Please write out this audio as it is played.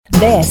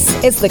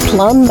This is the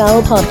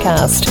Clonmel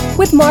Podcast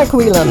with Mark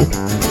Whelan.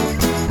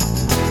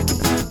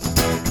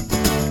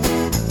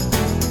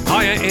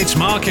 Hiya, it's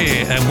Mark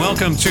here, and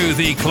welcome to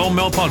the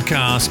Clonmel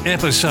Podcast,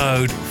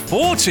 episode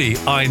 40,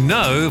 I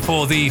know,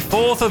 for the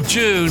 4th of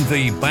June,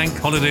 the bank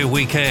holiday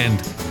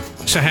weekend.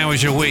 So how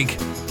was your week?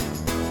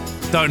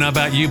 Don't know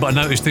about you, but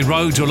I noticed the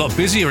roads are a lot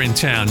busier in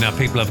town now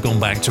people have gone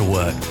back to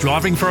work.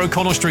 Driving for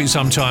O'Connell Street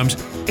sometimes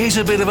is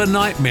a bit of a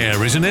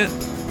nightmare, isn't it?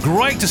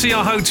 Great to see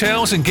our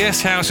hotels and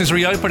guest houses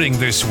reopening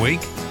this week.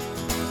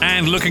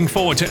 And looking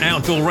forward to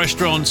outdoor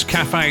restaurants,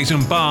 cafes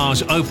and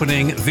bars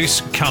opening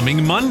this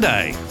coming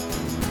Monday.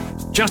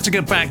 Just to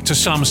get back to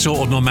some sort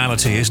of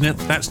normality, isn't it?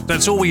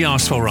 That's all we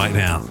ask for right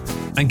now.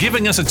 And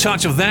giving us a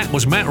touch of that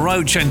was Matt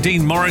Roach and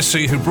Dean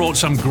Morrissey, who brought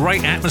some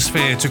great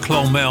atmosphere to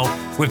Clonmel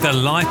with their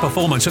live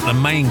performance at the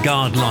Main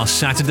Guard last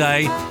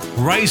Saturday,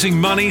 raising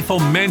money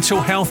for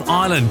Mental Health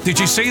Ireland. Did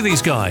you see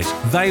these guys?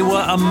 They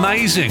were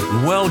amazing.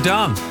 Well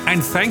done.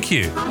 And thank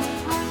you.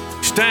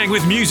 Staying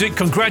with music,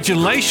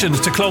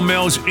 congratulations to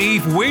Clonmel's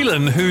Eve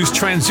Whelan, whose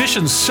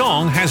transition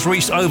song has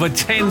reached over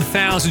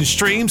 10,000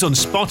 streams on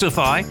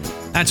Spotify.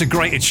 That's a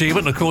great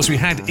achievement. Of course, we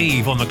had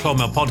Eve on the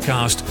Clonmel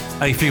podcast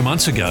a few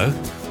months ago.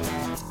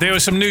 There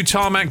was some new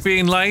tarmac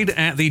being laid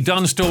at the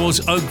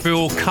Dunstall's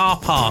Oakville car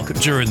park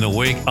during the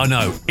week. I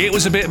know, it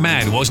was a bit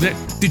mad, wasn't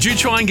it? Did you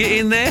try and get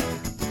in there?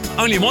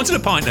 Only wanted a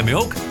pint of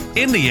milk.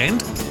 In the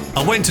end,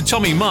 I went to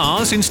Tommy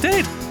Mars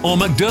instead. Or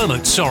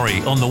McDermott,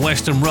 sorry, on the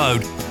Western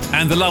Road.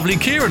 And the lovely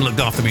Kieran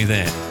looked after me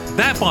there.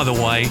 That, by the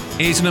way,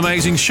 is an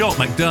amazing shop,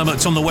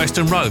 McDermott's on the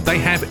Western Road. They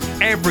have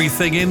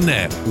everything in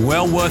there.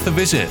 Well worth a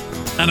visit.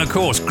 And of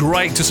course,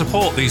 great to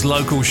support these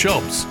local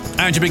shops.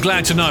 And you'll be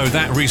glad to know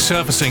that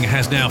resurfacing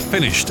has now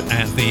finished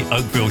at the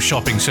Oakville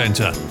Shopping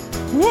Centre.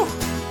 Woo!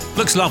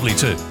 Looks lovely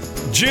too.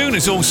 June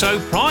is also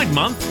Pride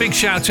Month. Big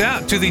shout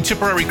out to the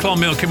Tipperary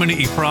Clonmel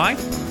Community Pride.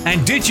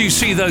 And did you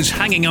see those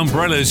hanging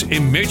umbrellas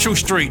in Mitchell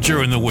Street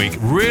during the week?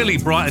 Really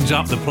brightens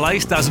up the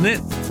place, doesn't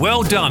it?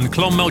 Well done,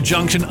 Clonmel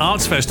Junction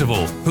Arts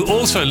Festival, who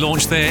also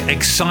launched their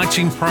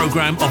exciting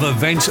programme of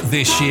events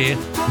this year.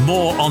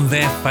 More on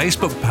their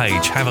Facebook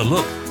page. Have a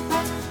look.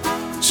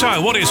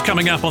 So, what is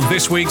coming up on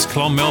this week's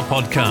Clonmel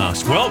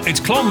podcast? Well, it's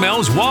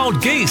Clonmel's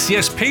Wild Geese.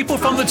 Yes, people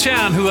from the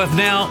town who have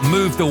now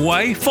moved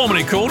away,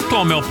 formerly called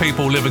Clonmel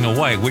People Living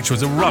Away, which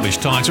was a rubbish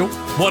title.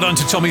 Well done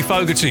to Tommy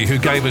Fogarty, who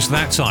gave us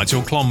that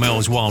title,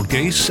 Clonmel's Wild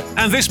Geese.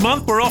 And this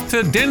month, we're off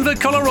to Denver,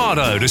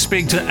 Colorado to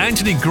speak to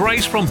Anthony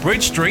Grace from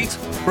Bridge Street.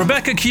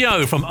 Rebecca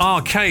Keogh from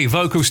RK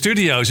Vocal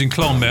Studios in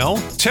Clonmel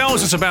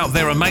tells us about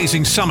their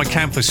amazing summer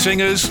camp for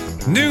singers,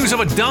 news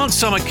of a dance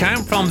summer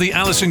camp from the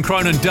Alison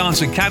Cronin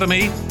Dance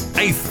Academy,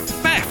 a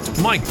theft,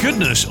 my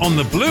goodness, on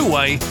the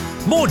Blueway,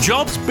 more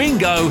jobs,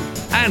 bingo,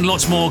 and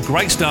lots more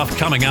great stuff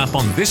coming up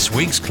on this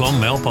week's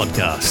Clonmel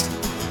Podcast.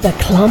 The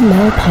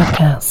Clonmel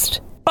Podcast.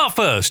 But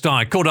first,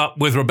 I caught up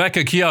with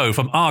Rebecca Keogh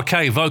from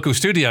RK Vocal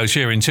Studios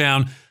here in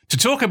town to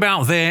talk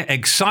about their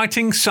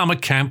exciting summer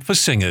camp for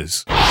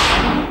singers.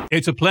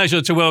 It's a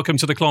pleasure to welcome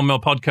to the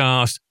Clonmel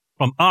Podcast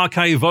from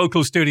RK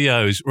Vocal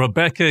Studios,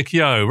 Rebecca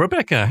Keogh.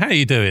 Rebecca, how are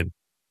you doing?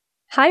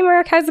 Hi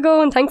Mark, how's it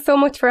going? Thanks so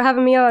much for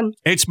having me on.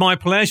 It's my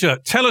pleasure.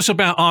 Tell us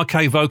about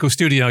RK Vocal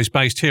Studios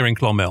based here in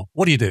Clonmel.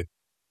 What do you do?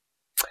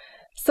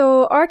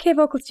 So RK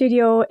Vocal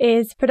Studio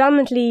is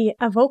predominantly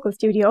a vocal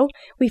studio.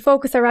 We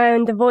focus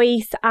around the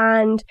voice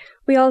and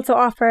we also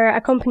offer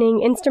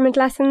accompanying instrument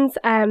lessons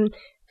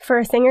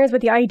for singers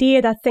with the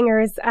idea that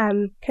singers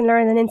can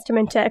learn an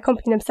instrument to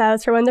accompany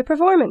themselves for when they're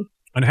performing.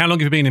 And how long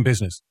have you been in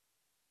business?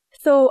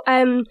 So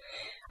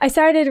I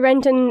started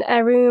renting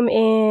a room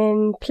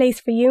in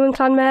Place for You in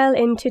Clonmel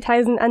in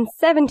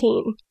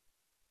 2017.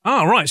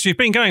 Oh, right. So you've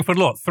been going for,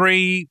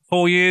 3-4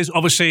 years?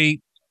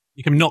 Obviously,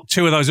 you can knock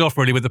 2 of those off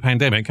really with the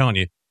pandemic, can't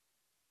you?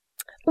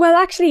 Well,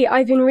 actually,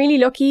 I've been really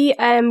lucky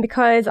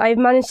because I've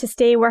managed to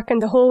stay working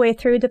the whole way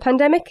through the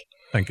pandemic.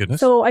 Thank goodness.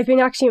 So I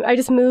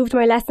just moved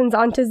my lessons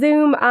onto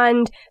Zoom,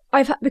 and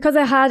because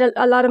I had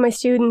a lot of my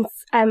students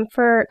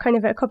for kind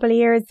of a couple of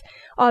years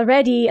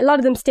already, a lot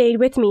of them stayed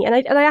with me, and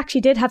I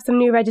actually did have some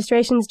new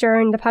registrations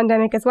during the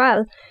pandemic as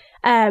well.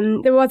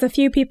 There was a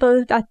few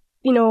people that,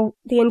 the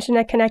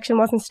internet connection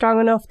wasn't strong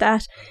enough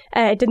that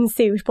it didn't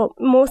suit, but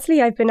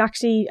mostly I've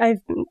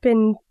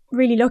been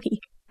really lucky.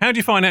 How do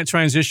you find that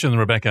transition,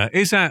 Rebecca?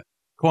 Is that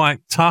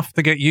quite tough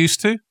to get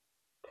used to?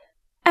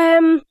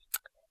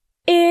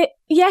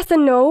 Yes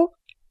and no.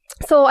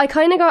 So I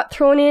kind of got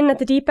thrown in at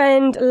the deep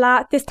end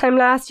this time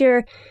last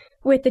year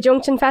with the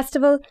Junction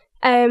Festival.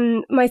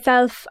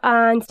 Myself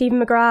and Stephen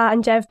McGrath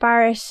and Jev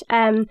Barrett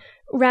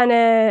ran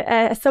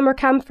a summer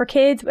camp for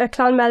kids at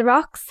Clonmel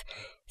Rocks.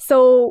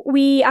 So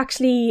we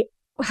actually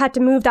had to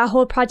move that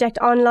whole project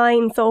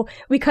online. So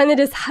we kind of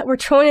just were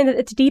thrown in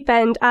at the deep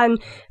end, and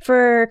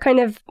for kind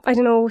of,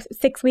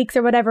 6 weeks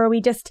or whatever,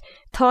 we just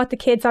taught the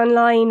kids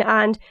online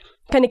and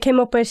kind of came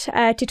up with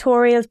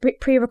tutorials,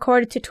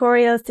 pre-recorded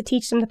tutorials to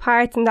teach them the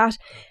parts and that.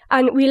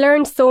 And we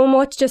learned so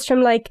much just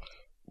from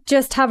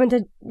just having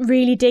to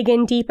really dig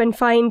in deep and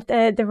find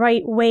the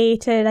right way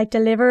to like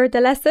deliver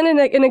the lesson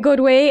in a good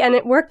way, and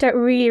it worked out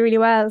really, really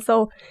well.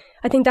 So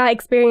I think that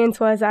experience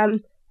was a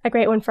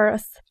great one for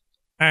us.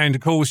 And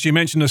of course, you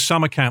mentioned the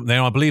summer camp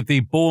there. I believe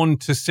the Born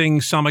to Sing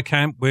summer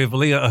camp with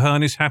Leah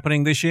Ahern is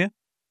happening this year.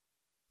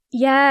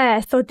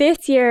 Yeah, so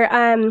this year,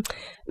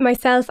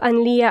 myself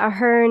and Leah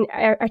Ahern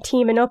are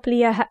teaming up.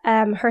 Leah,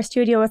 her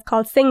studio is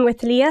called Sing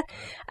with Leah.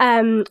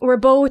 We're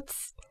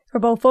both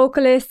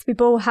vocalists. We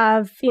both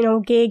have,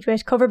 gigged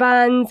with cover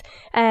bands.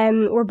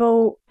 We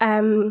both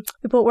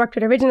worked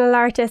with original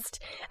artists,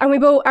 and we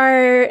both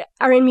are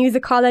in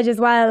music college as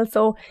well.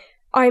 So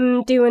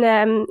I'm doing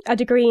a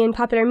degree in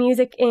popular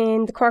music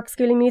in the Cork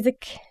School of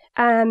Music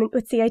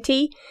with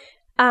CIT.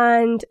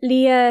 And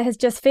Leah has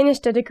just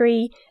finished a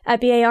degree, a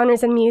BA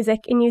Honours in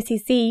Music in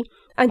UCC,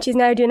 and she's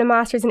now doing a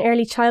Master's in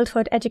Early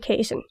Childhood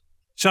Education.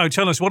 So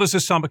tell us, what does the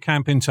summer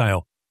camp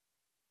entail?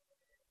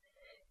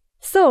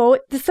 So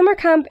the summer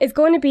camp is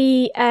going to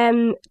be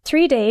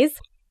 3 days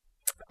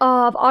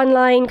of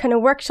online kind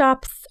of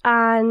workshops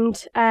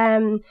and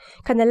kind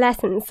of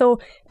lessons. So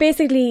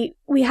basically,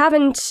 we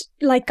haven't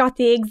got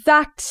the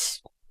exact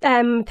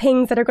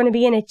things that are going to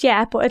be in it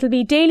yet, but it'll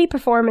be daily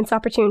performance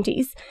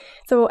opportunities.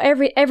 So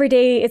every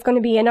day is going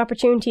to be an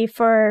opportunity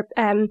for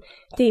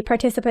the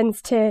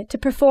participants to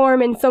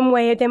perform in some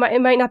way. It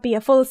might not be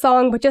a full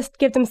song, but just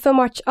give them so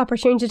much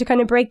opportunity to kind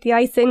of break the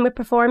ice in with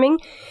performing,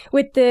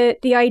 with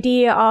the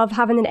idea of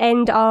having an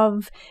end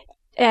of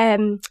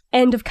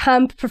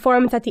camp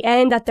performance at the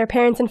end that their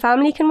parents and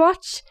family can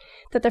watch,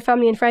 that their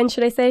family and friends,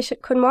 should I say,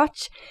 can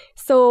watch.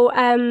 So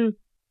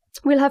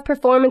we'll have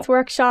performance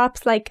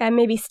workshops like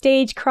maybe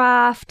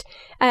stagecraft,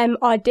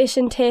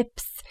 audition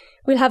tips.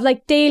 We'll have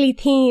daily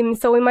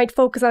themes, so we might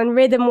focus on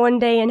rhythm one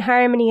day and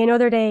harmony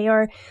another day,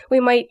 or we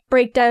might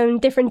break down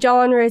different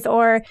genres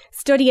or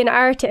study an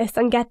artist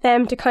and get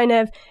them to kind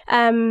of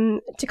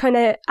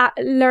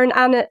learn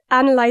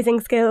analysing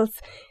skills,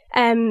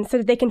 so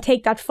that they can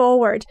take that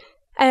forward.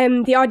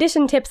 The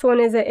audition tips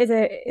one is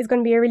going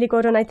to be a really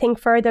good one, I think,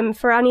 for them,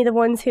 for any of the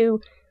ones who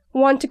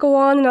want to go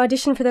on and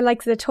audition for the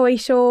likes of the Toy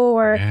Show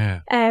or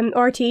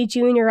RTE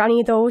Junior or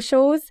any of those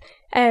shows.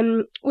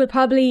 We'll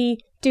probably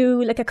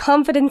do a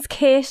confidence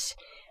kit.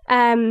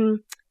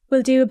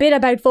 We'll do a bit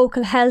about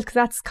vocal health, because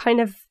that's kind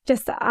of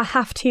just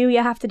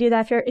you have to do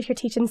that if you're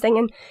teaching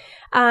singing.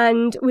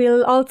 And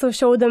we'll also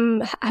show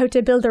them how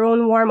to build their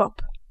own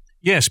warm-up.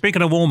 Yeah,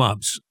 speaking of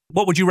warm-ups,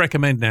 what would you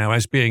recommend now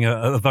as being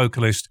a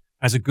vocalist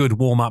as a good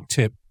warm-up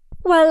tip?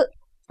 Well,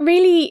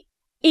 really,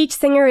 each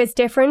singer is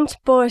different,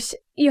 but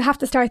you have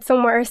to start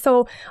somewhere.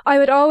 So I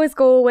would always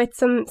go with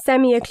some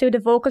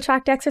semi-occlusive vocal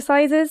tract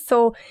exercises.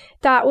 So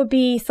that would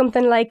be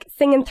something like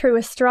singing through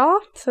a straw.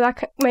 So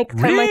that might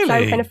sound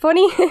kind of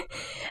funny.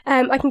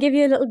 I can give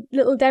you a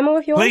little demo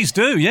if you want. Please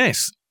do,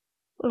 yes.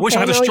 I wish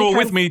I had a straw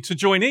with me to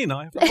join in.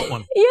 I haven't got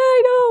one. Yeah,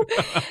 I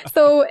know.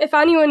 So if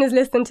anyone is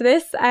listening to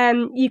this,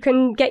 you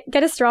can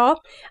get a straw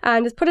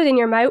and just put it in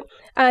your mouth.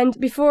 And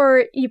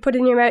before you put it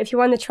in your mouth, if you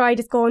want to try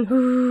just going,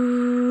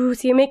 whoo,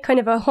 so you make kind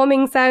of a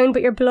humming sound,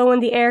 but you're blowing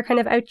the air kind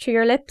of out through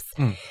your lips.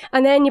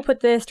 And then you put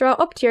the straw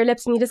up to your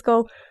lips and you just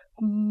go,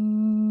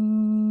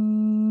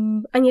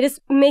 and you just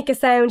make a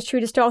sound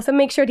through the straw. So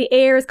make sure the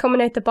air is coming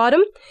out the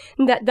bottom,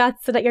 and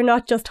that's so that you're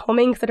not just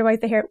humming, because otherwise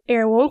the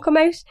air won't come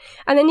out.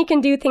 And then you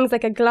can do things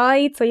like a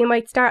glide. So you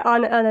might start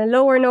on a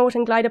lower note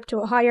and glide up to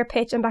a higher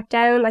pitch and back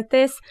down like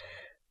this.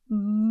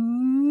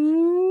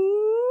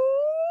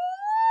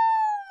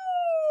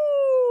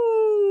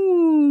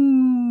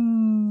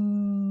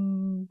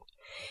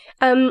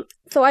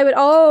 So I would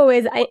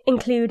always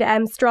include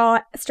straw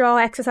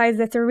exercises.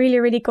 It's a really,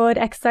 really good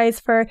exercise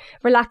for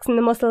relaxing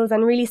the muscles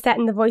and really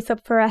setting the voice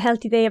up for a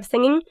healthy day of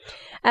singing.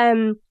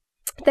 Then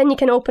you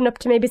can open up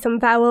to maybe some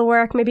vowel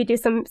work, maybe do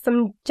some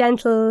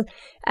gentle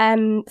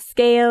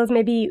scales,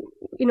 maybe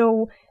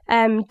do,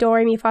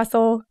 re, mi, fa,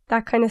 sol,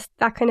 that kind of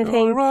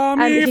thing. Re,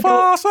 mi,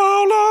 fa,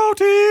 sol, la,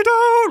 ti,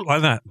 do.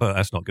 Like that, but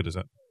that's not good, is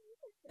it?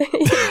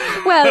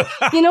 Well,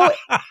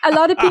 a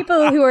lot of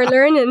people who are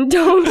learning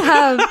don't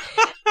have...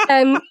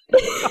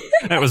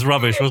 That was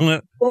rubbish, wasn't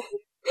it?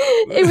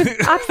 It was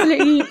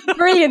absolutely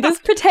brilliant. There's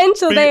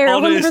potential there,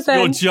 honest,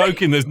 100%. You're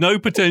joking. There's no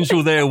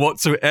potential there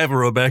whatsoever,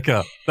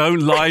 Rebecca. Don't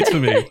lie to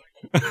me.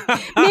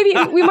 Maybe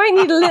we might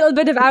need a little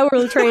bit of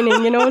oral training, a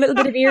little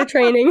bit of ear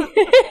training.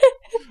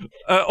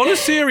 On a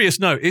serious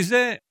note, is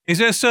there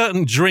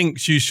certain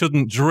drinks you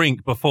shouldn't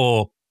drink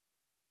before,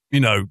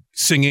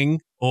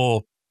 singing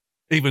or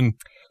even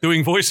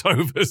doing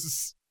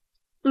voiceovers?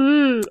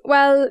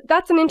 Well,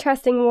 that's an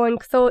interesting one.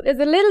 So there's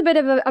a little bit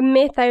of a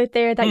myth out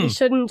there that you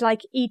shouldn't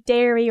eat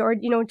dairy or,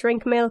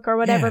 drink milk or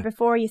whatever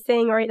before you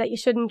sing, or that you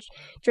shouldn't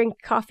drink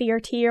coffee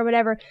or tea or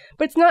whatever.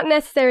 But it's not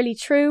necessarily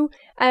true.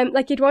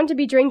 You'd want to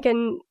be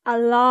drinking a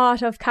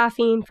lot of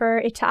caffeine for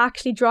it to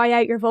actually dry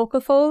out your vocal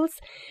folds.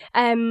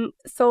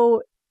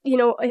 So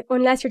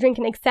unless you're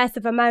drinking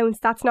excessive amounts,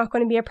 that's not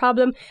going to be a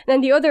problem. And then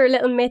the other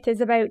little myth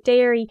is about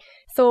dairy.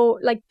 So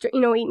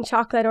eating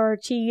chocolate or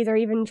cheese or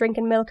even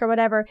drinking milk or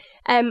whatever,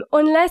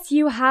 unless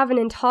you have an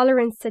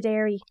intolerance to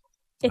dairy.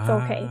 it's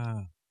okay.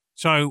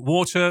 So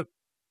water,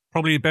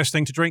 probably the best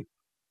thing to drink?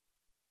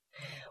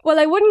 Well,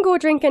 I wouldn't go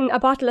drinking a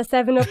bottle of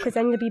 7-Up because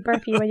then you'll be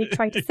burpy when you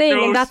try to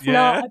sing, and that's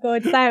not a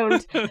good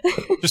sound.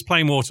 Just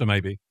plain water,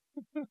 maybe.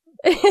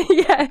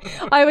 Yeah,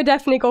 I would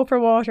definitely go for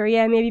water.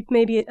 Yeah,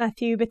 maybe a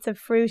few bits of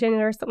fruit in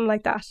it or something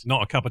like that.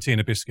 Not a cup of tea and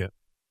a biscuit.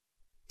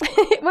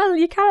 Well,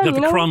 you can. You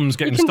have the crumbs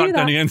getting stuck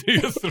down the end of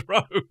your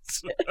throat.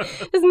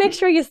 Just make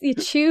sure you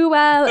chew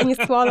well and you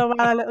swallow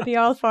well, and it'll be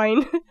all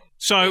fine.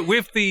 So,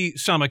 with the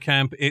summer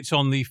camp, it's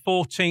on the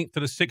 14th to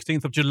the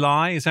 16th of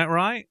July. Is that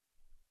right?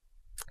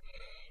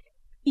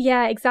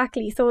 Yeah,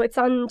 exactly. So it's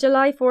on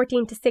July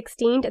 14th to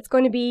 16th. It's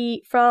going to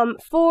be from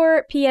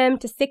 4 p.m.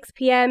 to 6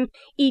 p.m.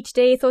 each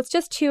day. So it's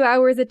just 2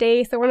 hours a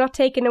day. So we're not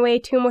taking away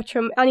too much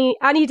from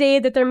any day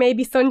that there may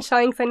be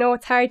sunshine. Because I know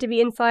it's hard to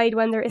be inside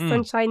when there is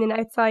sunshine and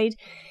outside.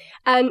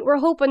 And we're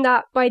hoping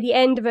that by the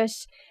end of it,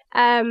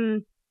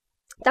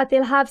 that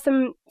they'll have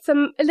a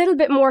little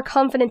bit more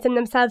confidence in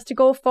themselves to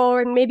go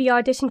forward and maybe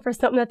audition for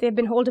something that they've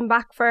been holding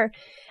back for,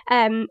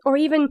 or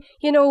even,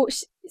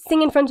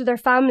 sing in front of their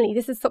family.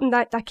 This is something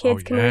that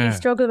kids can really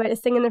struggle with,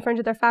 is singing in front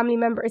of their family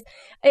members.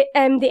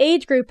 The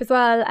age group as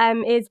well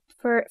is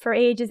for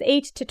ages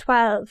 8 to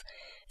 12.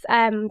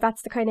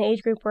 That's the kind of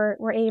age group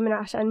we're aiming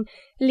at. And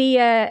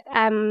Leah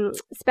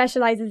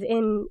specialises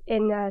in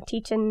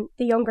teaching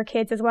the younger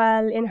kids as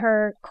well in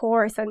her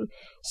course, and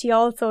she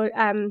also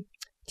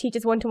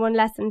teaches one-to-one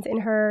lessons in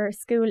her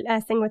school,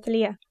 Sing with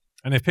Leah.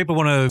 And if people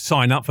want to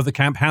sign up for the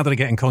camp, how do they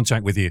get in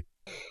contact with you?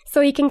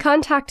 So you can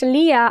contact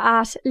Leah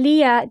at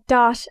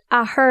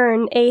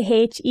leah.ahern,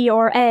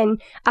 AHERN,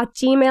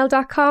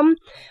 @gmail.com,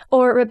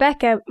 or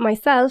Rebecca,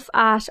 myself,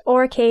 at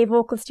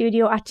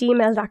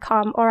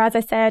rkvocalstudio@gmail.com, or as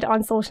I said,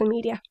 on social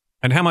media.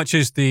 And how much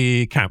is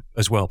the camp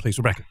as well, please,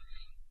 Rebecca?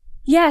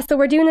 Yeah, so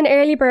we're doing an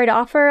early bird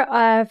offer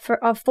of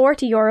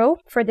 €40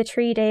 for the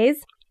 3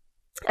 days.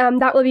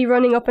 That will be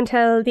running up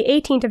until the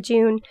 18th of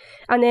June.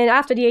 And then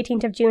after the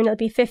 18th of June, it'll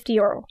be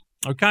 €50.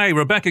 Okay,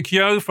 Rebecca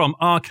Keogh from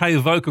RK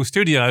Vocal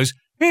Studios.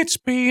 It's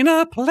been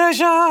a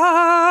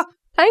pleasure.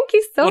 Thank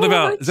you so much. What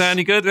about, is that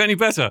any good? Any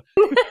better?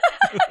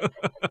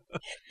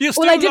 You're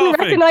still I didn't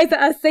laughing. recognise it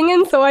as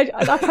singing, so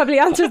that probably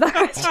answers that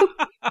question.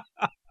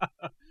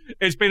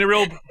 It's been a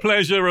real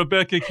pleasure,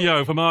 Rebecca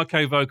Keogh from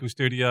RK Vocal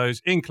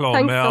Studios in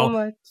Clonmel. Thanks so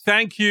much.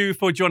 Thank you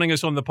for joining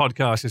us on the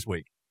podcast this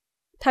week.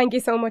 Thank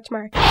you so much,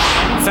 Mark.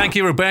 Thank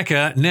you,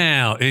 Rebecca.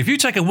 Now, if you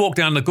take a walk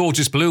down the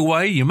gorgeous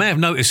Blueway, you may have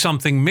noticed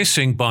something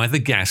missing by the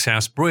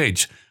Gashouse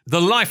Bridge,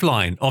 the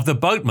lifeline of the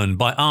boatman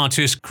by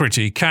artist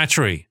Critty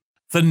Catry.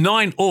 The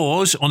 9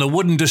 oars on a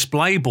wooden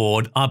display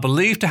board are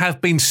believed to have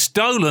been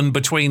stolen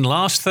between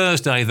last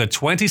Thursday, the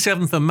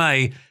 27th of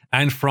May,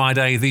 and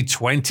Friday, the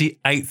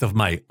 28th of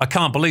May. I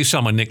can't believe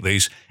someone nicked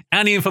these.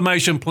 Any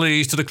information,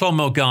 please, to the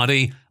Clonmel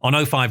Gardaí on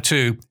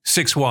 052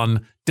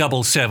 61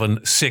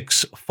 77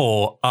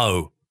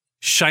 640.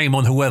 Shame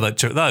on whoever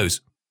took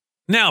those.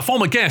 Now,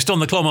 former guest on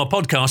the Clonmel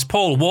podcast,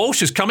 Paul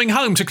Walsh, is coming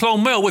home to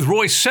Clonmel with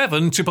Royce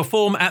 7 to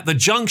perform at the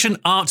Junction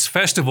Arts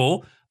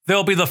Festival.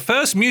 They'll be the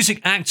first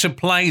music act to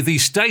play the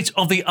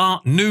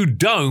state-of-the-art new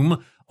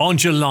dome on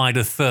July the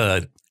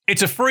 3rd.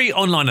 It's a free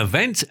online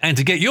event, and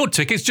to get your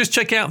tickets, just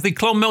check out the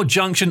Clonmel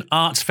Junction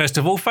Arts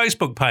Festival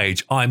Facebook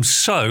page. I'm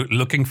so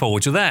looking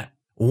forward to that.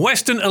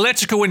 Western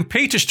Electrical in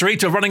Peter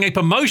Street are running a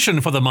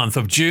promotion for the month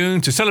of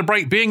June to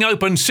celebrate being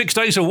open 6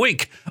 days a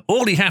week.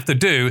 All you have to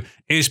do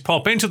is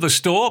pop into the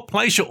store,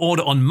 place your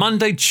order on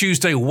Monday,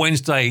 Tuesday,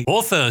 Wednesday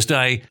or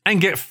Thursday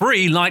and get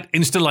free light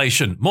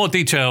installation. More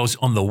details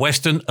on the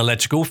Western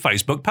Electrical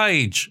Facebook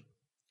page.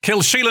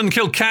 Kilsheelan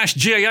Kilcash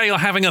GAA are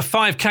having a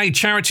 5K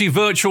charity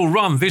virtual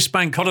run this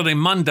bank holiday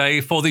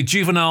Monday for the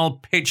Juvenile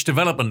Pitch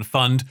Development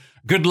Fund.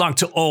 Good luck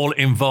to all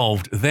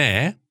involved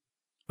there.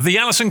 The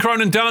Alison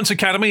Cronin Dance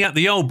Academy at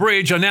the Old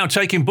Bridge are now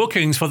taking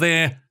bookings for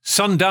their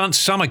Sundance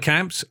summer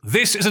camps.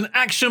 This is an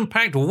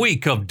action-packed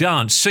week of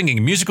dance,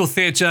 singing, musical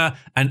theatre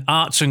and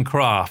arts and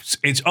crafts.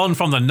 It's on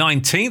from the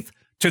 19th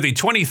to the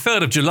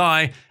 23rd of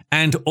July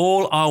and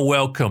all are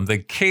welcome. The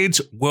kids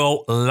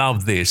will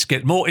love this.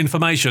 Get more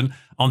information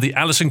on the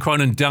Alison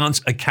Cronin Dance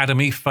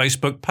Academy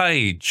Facebook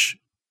page.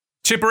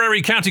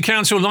 Tipperary County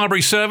Council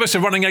Library Service are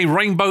running a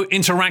Rainbow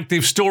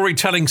Interactive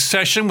Storytelling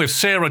session with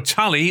Sarah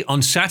Tully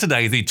on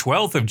Saturday, the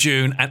 12th of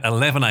June at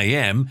 11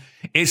 a.m.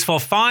 It's for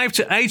 5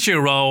 to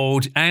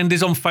 8-year-old and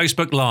is on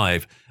Facebook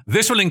Live.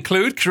 This will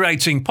include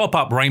creating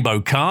pop-up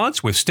rainbow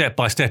cards with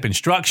step-by-step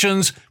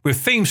instructions,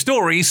 with themed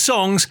stories,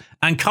 songs,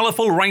 and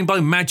colourful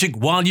rainbow magic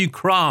while you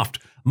craft.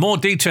 More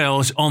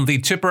details on the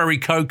Tipperary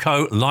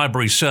Coco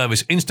Library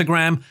Service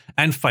Instagram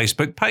and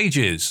Facebook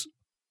pages.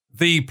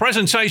 The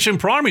Presentation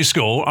Primary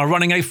School are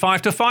running a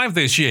 5 to 5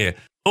 this year.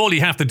 All you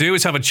have to do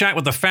is have a chat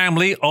with the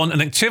family on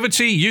an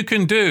activity you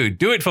can do.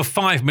 Do it for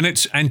 5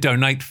 minutes and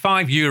donate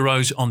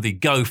 €5 on the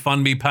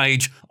GoFundMe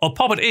page or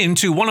pop it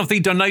into one of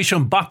the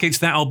donation buckets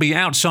that will be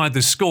outside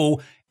the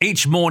school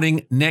each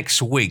morning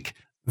next week.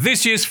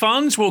 This year's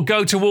funds will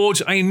go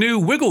towards a new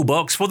Wiggle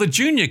Box for the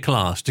junior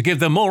class to give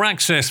them more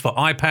access for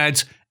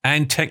iPads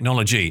and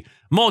technology.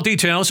 More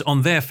details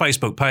on their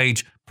Facebook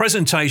page,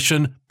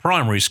 Presentation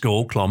Primary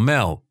School,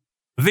 Clonmel.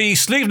 The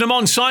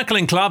Sleeve-na-Mon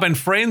Cycling Club and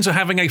friends are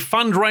having a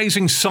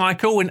fundraising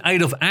cycle in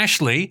aid of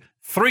Ashley.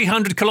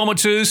 300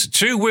 kilometres,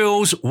 2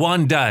 wheels,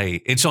 1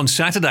 day. It's on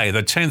Saturday,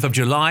 the 10th of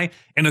July,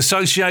 in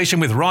association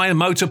with Ryan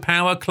Motor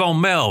Power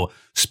Clonmel.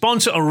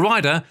 Sponsor a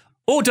rider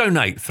or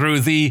donate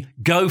through the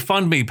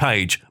GoFundMe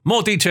page.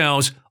 More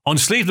details on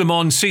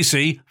Sleeve-na-Mon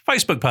CC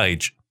Facebook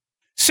page.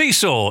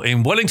 Seesaw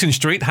in Wellington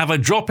Street have a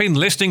drop-in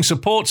listening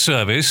support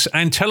service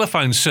and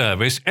telephone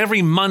service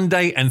every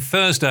Monday and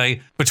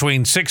Thursday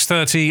between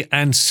 6:30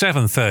 and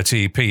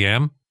 7:30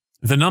 p.m.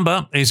 The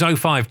number is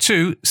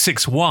 052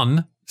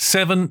 61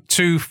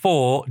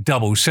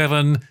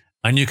 72477,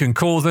 and you can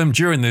call them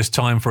during this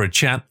time for a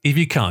chat if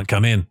you can't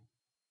come in.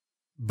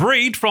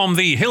 Breed from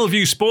the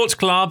Hillview Sports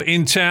Club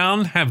in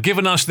town have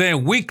given us their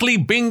weekly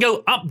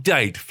bingo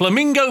update.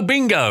 Flamingo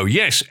Bingo.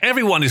 Yes,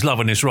 everyone is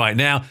loving this right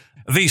now.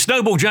 The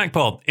snowball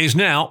jackpot is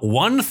now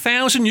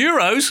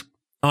 €1,000.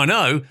 I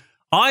know.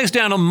 Eyes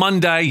down on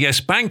Monday, yes,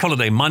 bank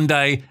holiday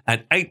Monday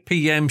at 8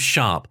 p.m.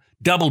 sharp.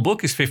 Double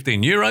book is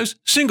 €15,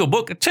 single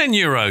book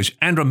 €10.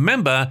 And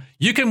remember,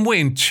 you can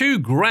win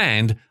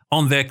 $2,000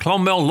 on their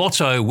Clonmel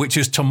Lotto, which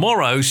is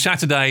tomorrow,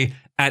 Saturday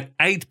at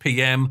 8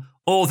 p.m.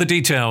 All the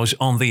details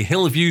on the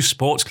Hillview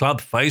Sports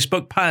Club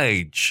Facebook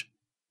page.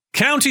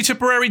 County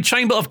Tipperary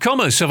Chamber of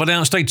Commerce have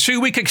announced a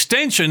 2-week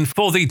extension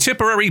for the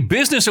Tipperary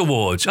Business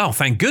Awards. Oh,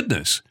 thank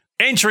goodness.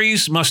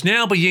 Entries must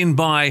now be in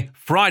by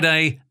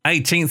Friday,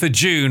 18th of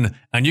June,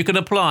 and you can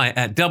apply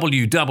at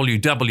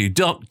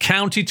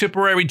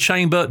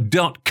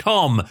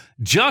www.countytipperary.chamber.com.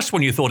 Just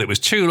when you thought it was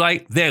too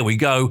late, there we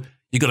go.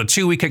 You got a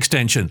 2-week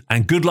extension,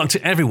 and good luck to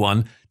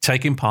everyone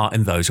taking part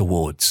in those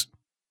awards.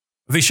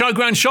 The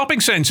Showground Shopping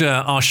Centre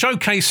are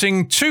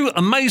showcasing 2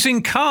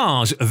 amazing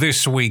cars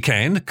this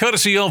weekend,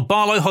 courtesy of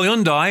Barlow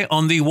Hyundai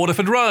on the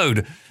Waterford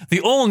Road.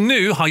 The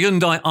all-new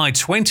Hyundai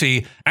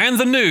i20 and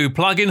the new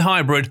plug-in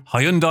hybrid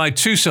Hyundai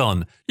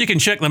Tucson. You can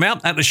check them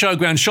out at the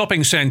Showground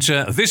Shopping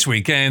Centre this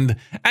weekend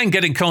and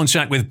get in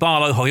contact with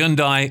Barlow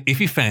Hyundai if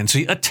you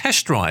fancy a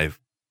test drive.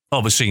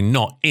 Obviously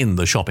not in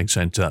the shopping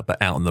centre, but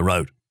out on the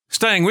road.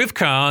 Staying with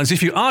cars,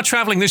 if you are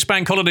travelling this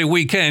bank holiday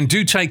weekend,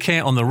 do take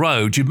care on the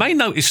road. You may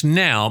notice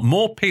now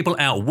more people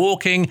out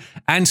walking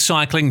and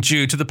cycling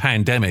due to the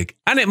pandemic.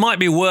 And it might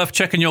be worth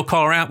checking your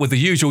car out with the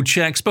usual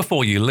checks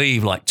before you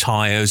leave, like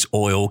tyres,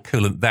 oil,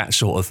 coolant, that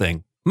sort of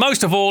thing.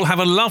 Most of all, have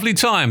a lovely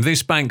time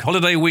this bank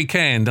holiday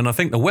weekend, and I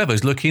think the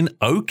weather's looking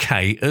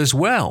okay as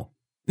well.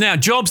 Now,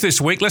 jobs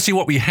this week, let's see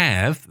what we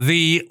have.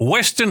 The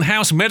Western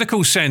House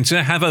Medical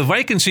Centre have a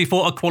vacancy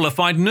for a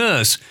qualified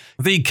nurse.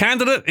 The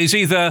candidate is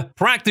either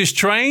practice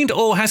trained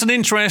or has an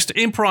interest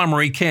in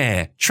primary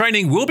care.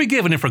 Training will be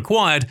given if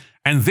required,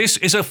 and this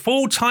is a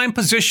full-time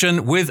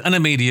position with an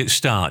immediate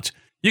start.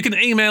 You can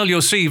email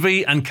your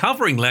CV and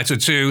covering letter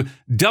to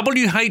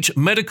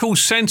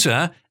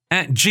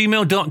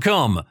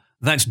whmedicalcentre@gmail.com.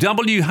 That's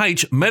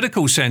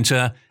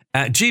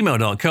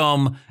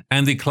whmedicalcentre@gmail.com,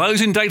 and the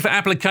closing date for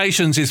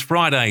applications is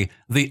Friday,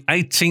 the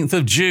 18th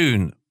of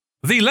June.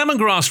 The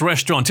Lemongrass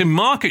Restaurant in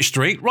Market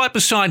Street, right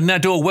beside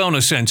Nador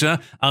Wellness Centre,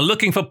 are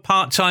looking for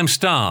part-time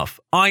staff.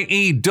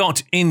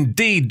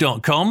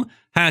 ie.indeed.com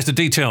has the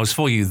details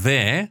for you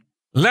there.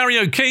 Larry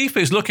O'Keefe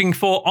is looking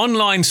for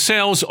online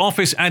sales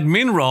office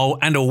admin role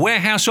and a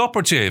warehouse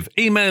operative.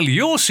 Email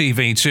your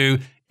CV to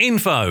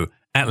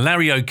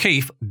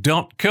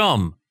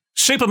info@larryokeefe.com.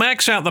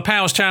 Supermax out the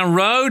Powerstown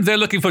Road. They're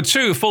looking for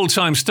 2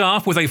 full-time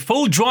staff with a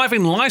full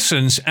driving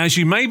licence, as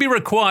you may be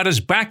required as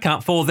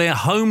backup for their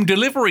home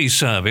delivery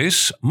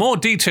service. More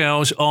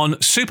details on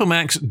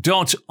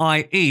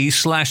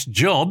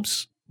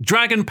supermax.ie/jobs.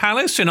 Dragon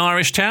Palace in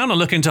Irishtown are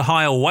looking to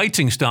hire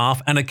waiting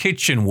staff and a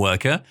kitchen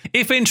worker.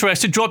 If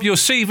interested, drop your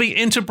CV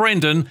into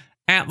Brendan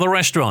at the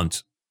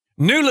restaurant.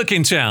 New Look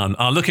in Town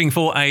are looking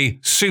for a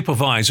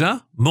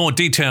supervisor. More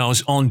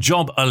details on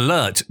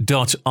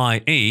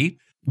jobalert.ie.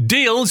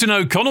 Deals in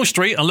O'Connell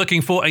Street are looking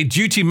for a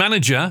duty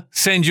manager.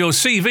 Send your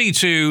CV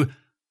to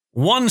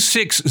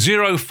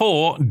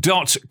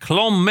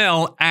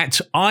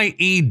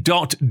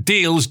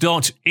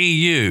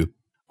 1604.clonmel@ie.deals.eu.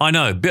 I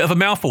know, bit of a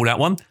mouthful that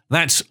one.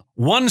 That's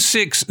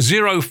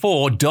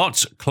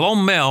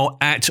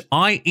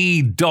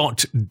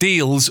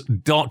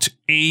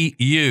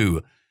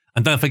 1604.clonmel@ie.deals.eu.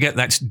 And don't forget,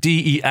 that's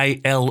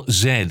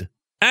DEALZ.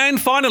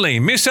 And finally,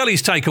 Miss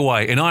Ellie's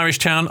Takeaway in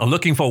Irishtown are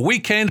looking for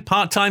weekend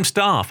part-time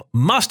staff.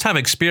 Must have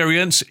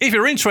experience. If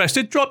you're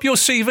interested, drop your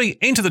CV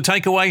into the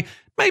takeaway,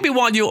 maybe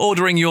while you're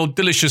ordering your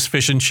delicious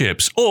fish and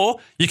chips. Or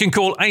you can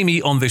call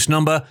Amy on this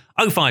number,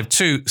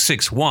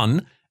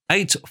 05261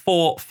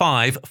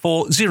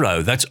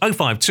 84540. That's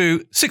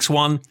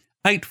 05261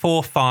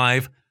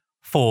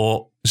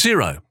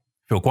 84540.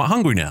 Feel quite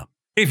hungry now.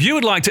 If you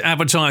would like to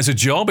advertise a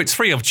job, it's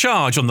free of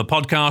charge on the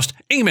podcast.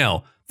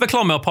 Email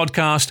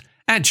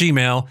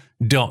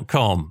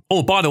theclonmelpodcast@gmail.com.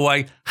 Oh, by the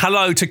way,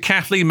 hello to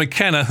Kathleen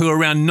McKenna, who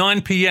around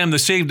 9 p.m.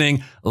 this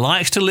evening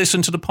likes to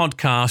listen to the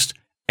podcast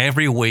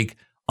every week,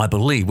 I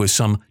believe, with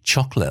some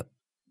chocolate.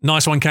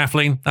 Nice one,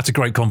 Kathleen. That's a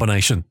great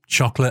combination.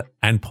 Chocolate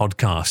and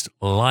podcast.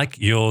 Like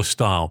your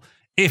style.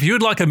 If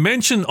you'd like a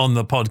mention on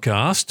the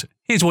podcast,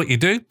 here's what you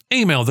do.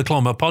 Email the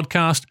Clonmel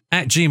podcast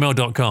at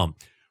gmail.com.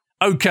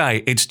 Okay,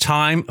 it's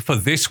time for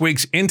this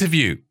week's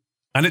interview.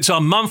 And it's our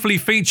monthly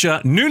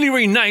feature, newly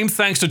renamed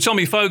thanks to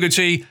Tommy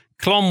Fogarty,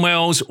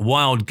 Clonmel's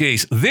Wild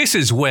Geese. This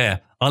is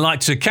where I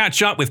like to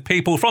catch up with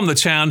people from the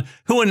town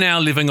who are now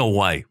living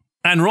away.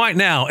 And right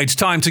now, it's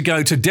time to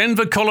go to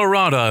Denver,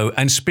 Colorado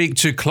and speak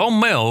to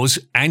Clonmel's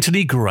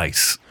Anthony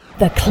Grace.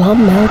 The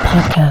Clonmel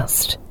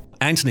Podcast.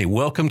 Anthony,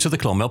 welcome to the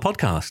Clonmel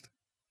Podcast.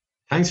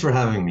 Thanks for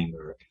having me,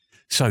 Mark.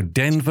 So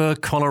Denver,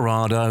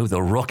 Colorado,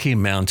 the Rocky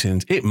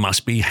Mountains, it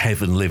must be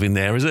heaven living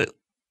there, is it?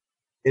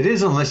 It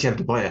is, unless you have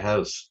to buy a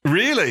house.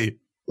 Really?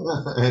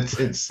 It's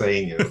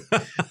insane, you know.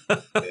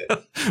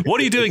 Yeah. What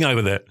are you doing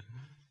over there?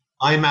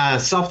 I'm a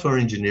software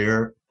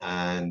engineer,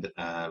 and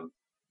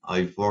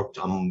I've worked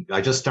I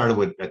just started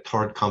with a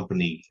third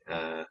company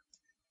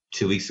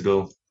 2 weeks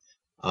ago.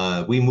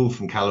 We moved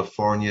from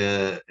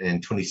California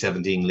in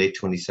 2017, late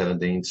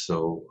 2017,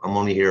 so I'm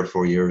only here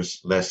 4 years,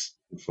 less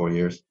than 4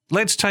 years.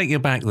 Let's take you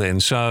back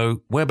then.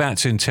 So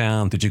whereabouts in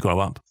town did you grow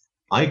up?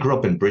 I grew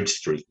up in Bridge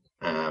Street.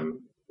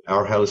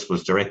 Our house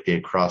was directly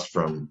across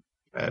from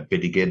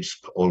Billy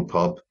Gibbs' old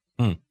pub.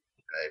 It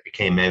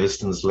became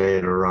Evanston's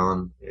later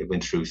on. It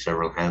went through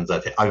several hands.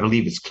 I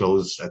believe it's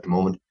closed at the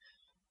moment.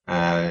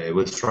 It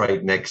was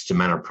right next to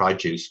Manor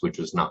Produce, which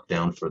was knocked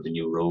down for the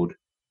new road.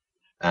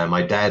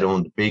 My dad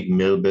owned a big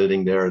mill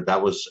building there.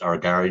 That was our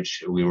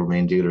garage. We were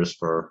main dealers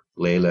for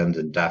Leyland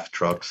and Daft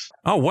trucks.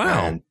 Oh,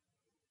 wow. And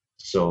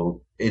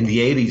so in the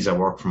 80s, I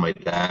worked for my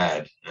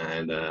dad.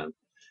 And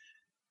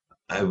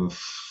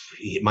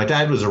my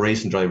dad was a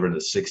racing driver in the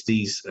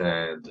 60s.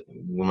 And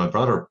when my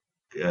brother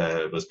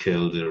was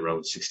killed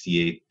around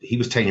 68, he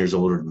was 10 years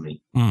older than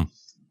me.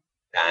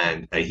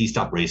 And he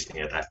stopped racing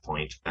at that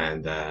point.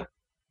 And I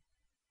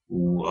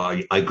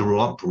grew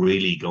up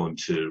really going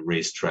to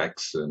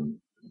racetracks, and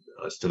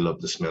I still love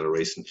the smell of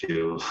racing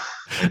fuel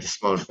and the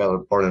smell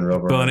of burning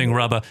rubber. Burning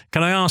rubber.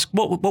 Can I ask,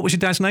 what was your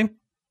dad's name?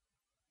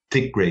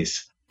 Dick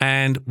Grace.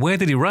 And where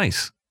did he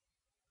race?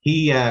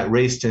 He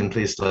raced in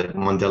places like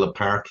Mandela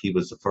Park. He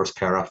was the first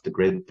car off the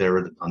grid there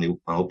on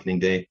opening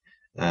day.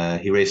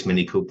 He raced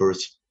Mini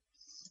Coopers.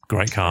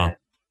 Great car.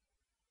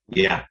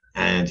 Yeah,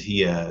 and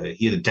he had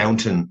a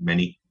Downton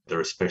Mini.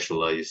 They're a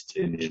specialized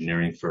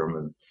engineering firm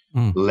and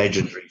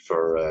legendary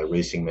for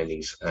racing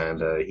minis.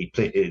 And he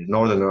played in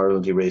Northern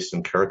Ireland. He raced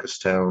in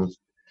Kirkestown,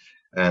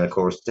 and of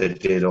course they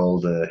did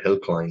all the hill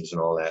climbs and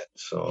all that.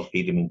 So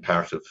he'd been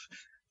part of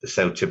the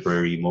South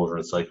Tipperary Motor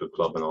and Cycle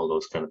Club and all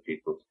those kind of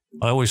people.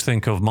 I always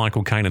think of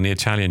Michael Caine and the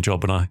Italian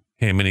Job when I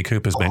hear Mini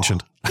Coopers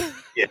mentioned.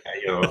 Yeah,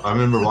 I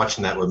remember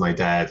watching that with my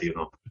dad.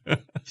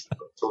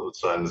 Total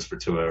silence for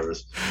 2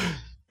 hours.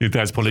 Your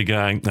dad's probably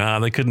going, nah,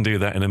 they couldn't do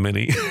that in a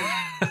Mini.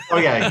 Oh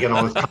yeah,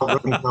 it's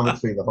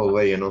commentary the whole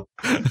way,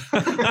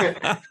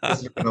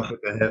 Just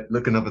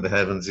looking up at the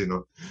heavens,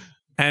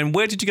 And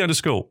where did you go to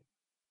school?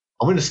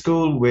 I went to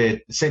school with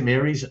St.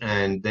 Mary's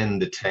and then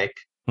the Tech.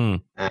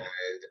 And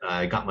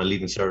I got my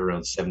leaving cert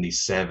around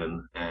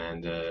 77.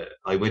 And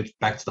I went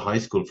back to the high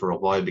school for a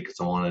while because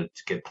I wanted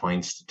to get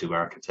points to do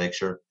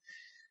architecture.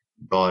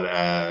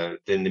 But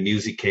then the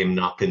music came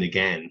knocking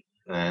again.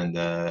 And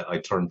I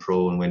turned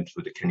pro and went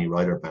with the Kenny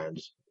Ryder band.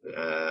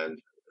 And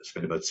I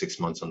spent about 6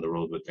 months on the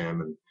road with them,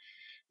 and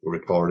we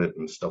recorded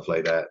and stuff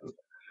like that.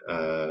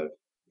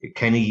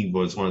 Kenny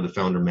was one of the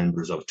founder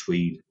members of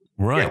Tweed.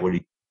 Right. Yeah, where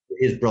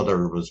his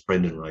brother was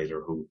Brendan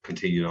Ryder, who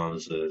continued on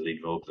as a lead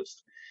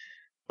vocalist.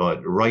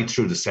 But right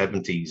through the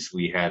 70s,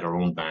 we had our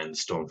own band,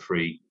 Stone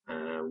Free.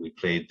 We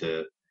played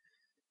the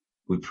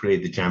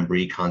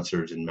Jamboree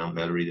concert in Mount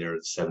Melleray there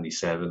at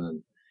 77,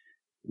 and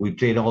we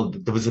played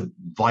there was a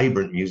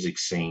vibrant music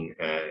scene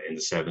in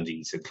the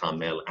 70s at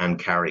Clonmel and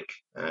Carrick.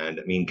 And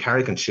I mean,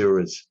 Carrick and Sure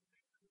is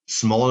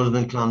smaller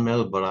than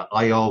Clonmel, but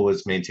I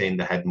always maintained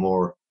they had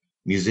more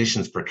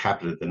musicians per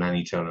capita than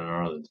any town in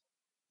Ireland.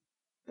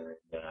 And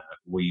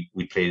we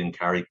played in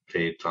Carrick,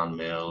 played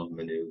Clonmel,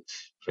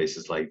 Maynooth,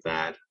 places like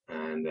that.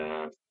 And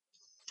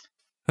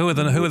who are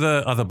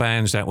the other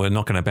bands that were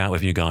knocking about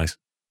with you guys?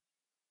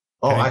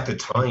 Oh, at the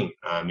time,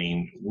 I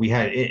mean, we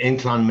had in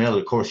Clonmel,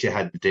 of course, you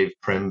had the Dave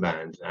Prim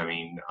band. I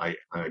mean, I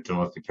don't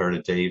know if you've heard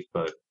of Dave,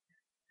 but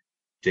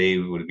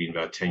Dave would have been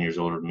about 10 years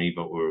older than me,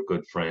 but we were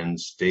good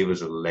friends. Dave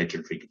was a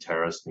legendary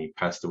guitarist, and he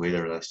passed away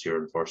there last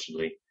year,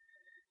 unfortunately.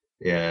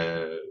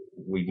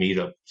 We meet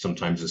up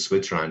sometimes in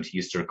Switzerland. He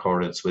used to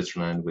record in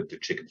Switzerland with the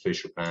Chicken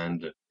Fisher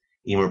band.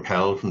 Emer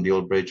Powell from the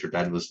Old Bridge, her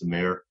dad was the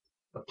mayor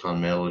of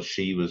Clonmel.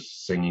 She was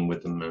singing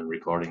with them and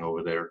recording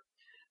over there.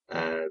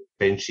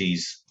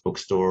 Benchy's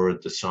bookstore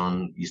at the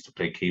Sun used to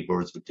play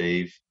keyboards with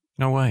Dave.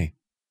 No way.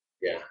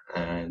 Yeah,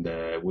 and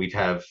we'd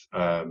have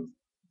a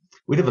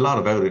lot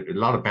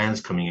of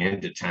bands coming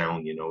into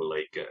town,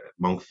 like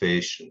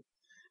Monkfish and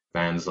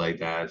bands like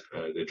that.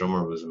 The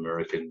drummer was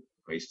American.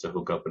 I used to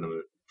hook up with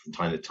him from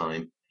time to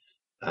time.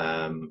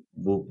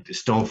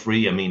 Stone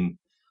Free, I mean,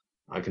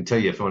 I can tell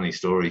you a funny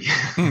story.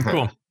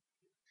 Cool.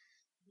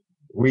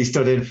 We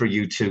stood in for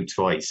U2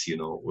 twice,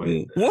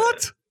 when,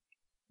 what?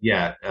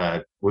 Yeah,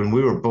 when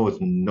we were both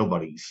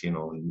nobodies,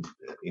 and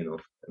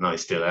I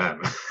still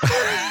am.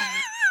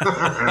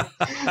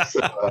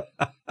 So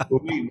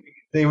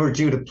they were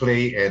due to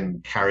play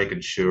in Carrick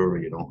and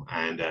Shure,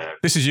 and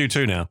This is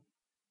U2 now.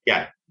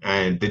 yeah,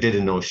 and they did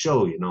a no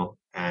show,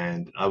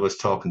 and I was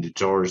talking to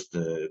George,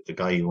 the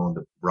guy who owned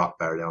the rock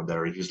bar down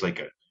there. He was like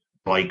a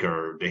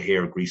biker, the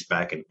hair greased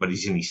back, but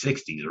he's in his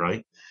 60s,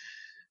 right?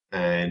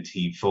 And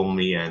he phoned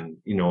me, and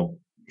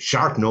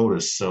sharp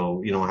notice.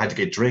 So I had to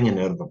get drinking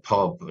out of a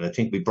pub. I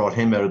think we brought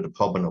him out of the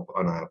pub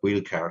on a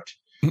wheel cart.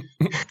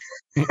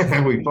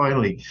 And we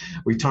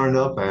turned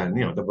up, and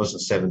there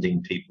wasn't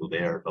 17 people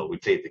there, but we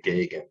played the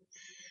gig, and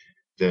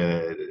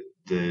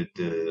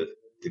the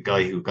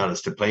guy who got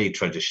us to play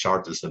tried to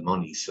short us the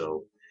money.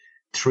 So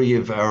 3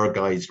 of our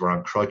guys were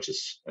on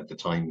crutches at the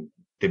time.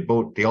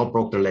 They all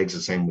broke their legs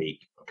the same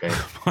week. Okay.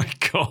 Oh my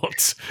God,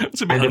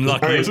 that's a bit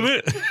unlucky, isn't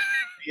it?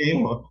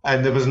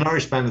 And there was an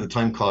Irish band at the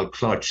time called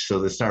Clutch, so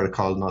they started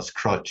calling us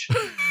Crutch.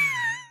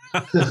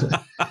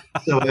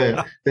 So they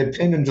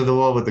pinned him to the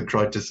wall with the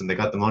crutches, and they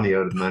got the money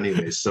out of them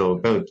anyway. So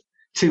about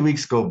 2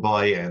 weeks go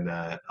by, and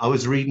I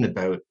was reading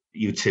about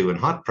U2 and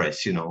Hot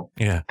Press,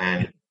 Yeah.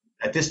 And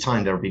at this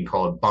time they were being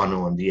called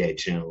Bono and the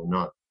Edge,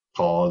 not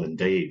Paul and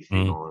Dave.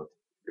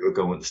 They were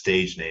going with the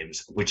stage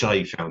names, which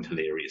I found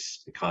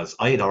hilarious because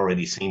I had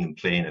already seen them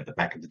playing at the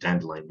back of the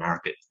Dandelion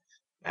Market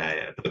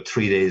about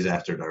 3 days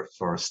after their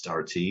first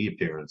RTE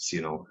appearance.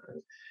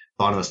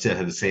 Bono still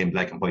had the same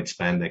black and white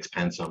spandex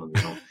pants on him,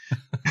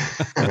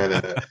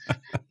 and,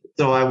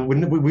 so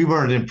we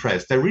weren't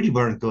impressed. They really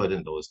weren't good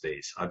in those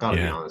days. I got to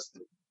be honest.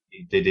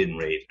 They didn't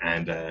rate.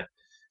 And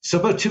so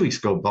about 2 weeks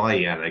go by,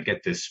 and I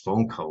get this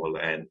phone call,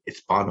 and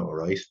it's Bono,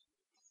 right?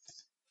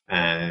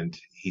 And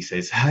he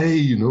says,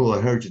 "Hey, I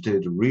heard you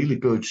did a really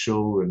good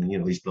show," and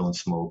he's blowing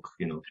smoke,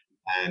 and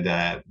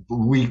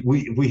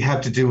we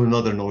have to do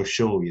another no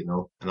show,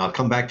 and I'll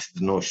come back to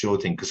the no show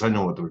thing because I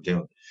know what they were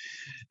doing.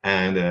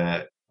 And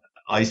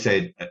I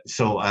said,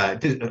 I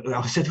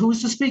said, "Who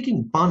is the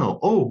speaking?" "Bono."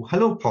 "Oh,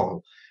 hello,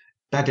 Paul."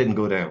 That didn't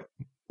go down,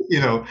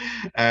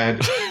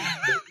 and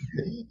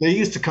they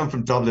used to come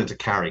from Dublin to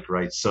Carrick,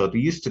 right? So they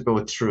used to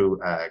go through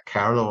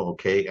Carlow,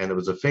 okay, and there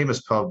was a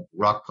famous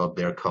rock pub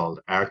there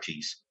called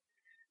Archie's.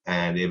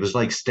 And it was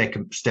like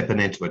stepping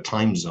into a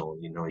time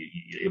zone,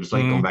 it was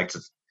like going back to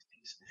the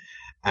 60s.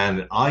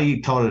 And I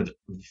thought it'd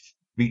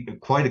be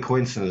quite a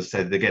coincidence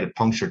that they get it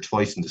punctured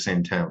twice in the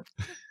same town.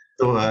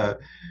 So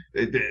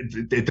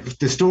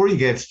the story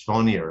gets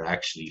funnier,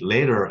 actually.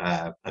 Later,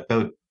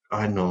 about,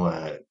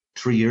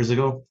 3 years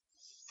ago,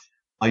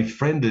 I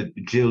friended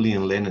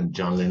Julian Lennon,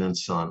 John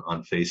Lennon's son,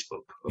 on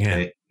Facebook,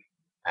 okay?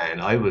 Yeah. And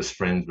I was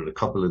friends with a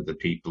couple of the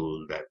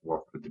people that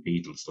worked with the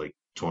Beatles, like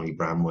Tony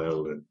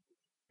Bramwell and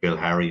Bill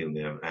Harry and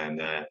them,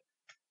 and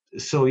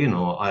so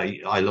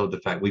I love the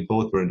fact we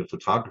both were into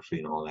photography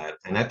and all that.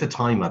 And at the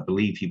time, I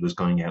believe he was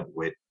going out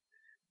with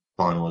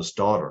Bono's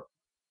daughter.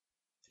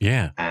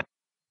 Yeah.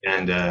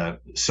 And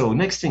so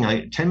next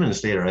thing, 10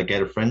 minutes later, I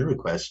get a friend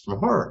request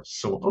from her.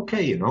 So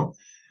okay,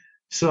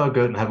 so I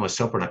go out and have my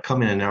supper, and I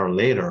come in an hour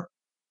later,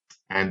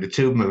 and the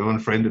two of them have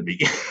unfriended me.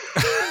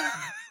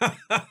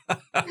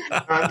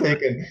 I'm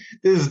thinking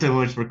this is too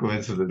much for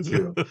coincidence,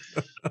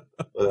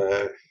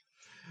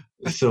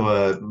 So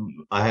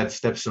I had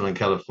stepson in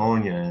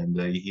California, and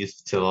he used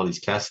to tell all his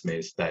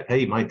classmates that,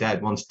 "Hey, my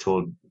dad once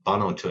told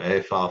Bono to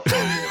F off on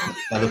the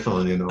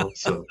telephone,"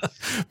 So,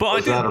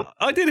 but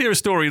I did hear a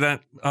story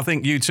that I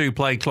think U2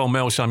 played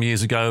Clonmel some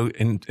years ago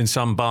in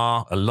some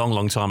bar a long,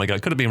 long time ago.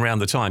 It could have been around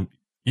the time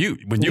you're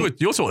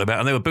talking about,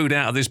 and they were booed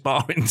out of this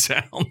bar in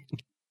town.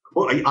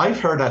 Well,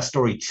 I've heard that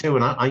story too,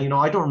 and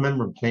I don't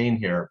remember them playing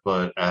here,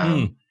 but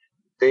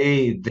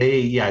they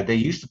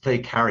used to play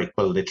Carrick.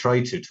 Well, they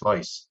tried to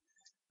twice.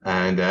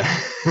 And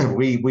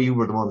we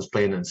were the ones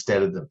playing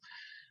instead of them.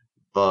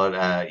 But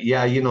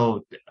the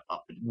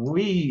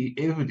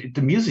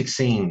music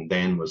scene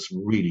then was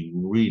really,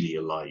 really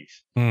alive.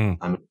 I mean,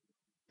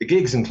 the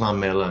gigs in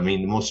Clonmel,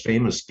 the most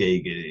famous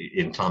gig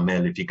in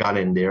Clonmel, if you got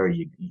in there,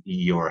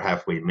 you were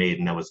halfway made,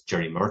 and that was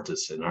Jerry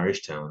Murtis in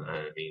Irishtown.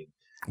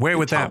 Where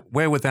would that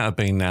have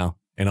been now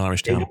in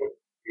Irishtown?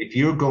 If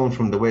you're going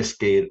from the West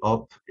Gate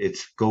up,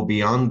 it's go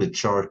beyond the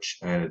church,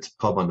 and it's a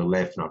pub on the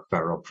left, not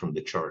far up from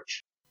the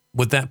church.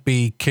 Would that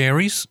be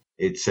Carey's?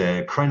 It's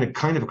kind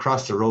of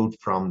across the road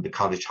from the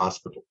Cottage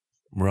Hospital.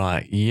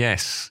 Right.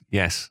 Yes.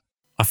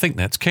 I think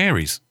that's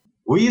Carey's.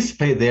 We used to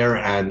play there,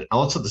 and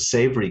also the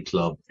Savoury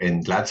Club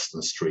in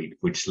Gladstone Street,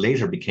 which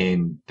later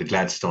became the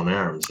Gladstone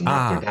Arms. And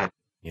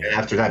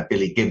after that,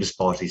 Billy Gibbs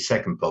bought his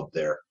second pub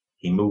there.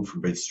 He moved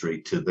from Bridge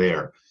Street to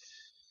there.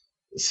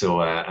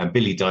 So, and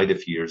Billy died a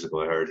few years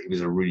ago, I heard. He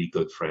was a really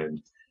good friend.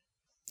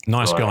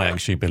 Nice guy,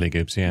 actually, Billy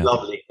Gibbs, yeah.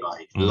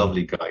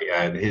 Lovely guy.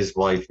 And his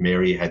wife,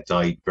 Mary, had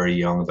died very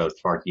young, about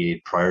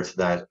 48. Prior to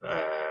that,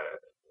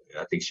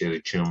 I think she had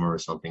a tumor or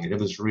something. It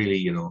was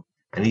really,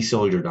 and he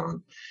soldiered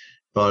on.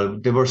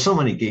 But there were so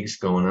many gigs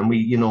going. And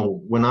we,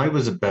 when I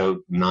was about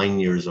 9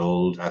 years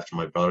old, after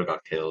my brother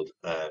got killed,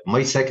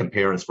 my second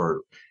parents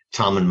were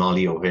Tom and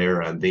Molly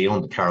O'Hare, and they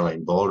owned the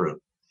Caroline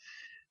Ballroom.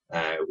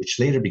 which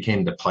later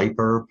became the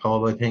Piper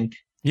pub, I think.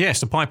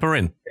 Yes, the Piper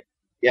Inn.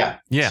 Yeah.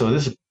 Yeah. So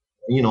this,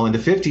 in the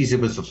 50s, it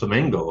was the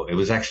Flamingo. It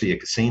was actually a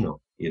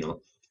casino,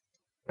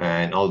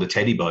 and all the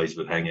Teddy boys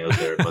would hang out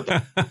there.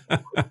 But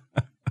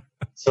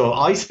so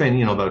I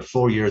spent, about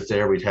 4 years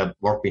there. We'd have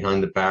work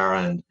behind the bar,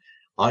 and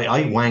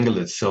I wangled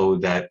it so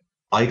that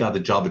I got the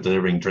job of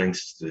delivering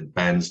drinks to the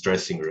band's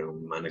dressing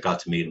room, and I got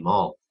to meet them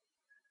all.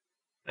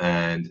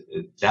 And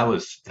that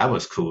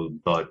was cool.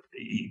 But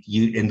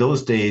in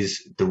those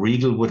days, the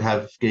Regal would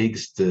have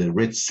gigs, the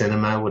Ritz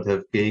Cinema would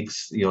have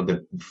gigs. They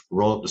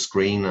roll up the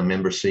screen. I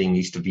remember seeing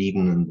East of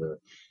Eden and the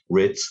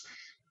Ritz.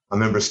 I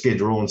remember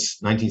Skid Row in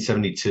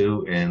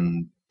 1972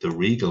 in the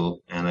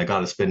Regal, and I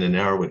got to spend an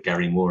hour with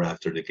Gary Moore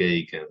after the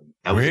gig. And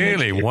that was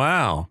really,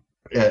 wow!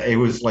 It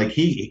was like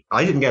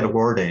I didn't get a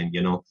word in,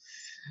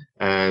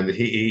 and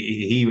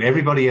he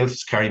everybody else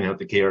was carrying out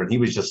the gear, and he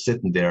was just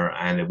sitting there,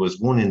 and it was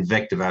one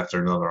invective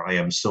after another. I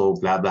am so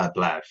blah blah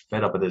blah,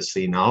 fed up with this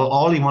scene.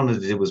 All he wanted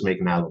to do was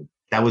make an album.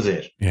 That was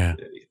it. Yeah.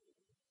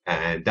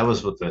 And that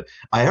was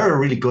I heard a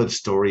really good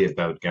story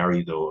about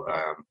Gary though.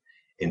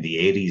 In the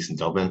 80s in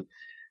Dublin,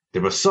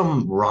 there was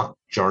some rock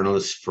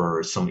journalist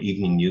for some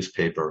evening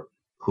newspaper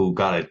who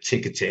got a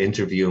ticket to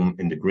interview him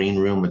in the green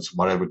room at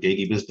whatever gig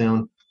he was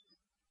doing.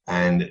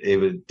 And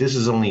this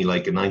is only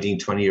like a 19,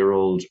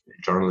 20-year-old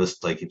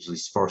journalist, like it was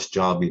his first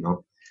job,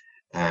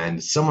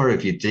 And somewhere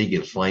if you dig,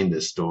 you'll find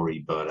this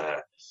story.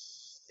 But,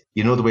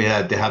 the way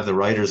they have the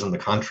writers on the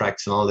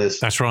contracts and all this.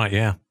 That's right,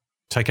 yeah.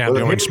 Take out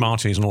the orange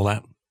Smarties and all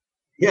that.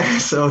 Yeah,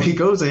 so he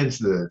goes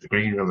into the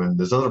green room, and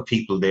there's other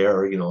people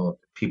there,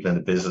 people in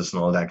the business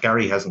and all that.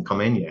 Gary hasn't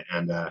come in yet,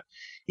 and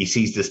he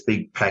sees this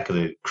big packet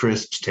of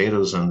crisp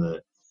potatoes in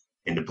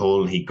the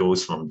bowl, and he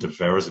goes from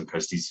devours them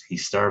because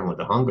he's starving with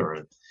the hunger.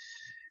 And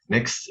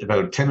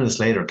about 10 minutes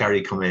later,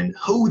 Gary come in.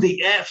 Who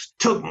the F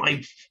took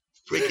my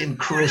freaking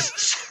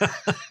crisps?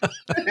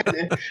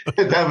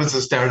 That was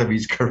the start of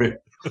his career.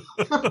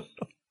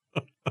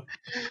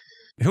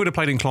 Who would have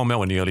played in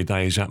Clonmel in the early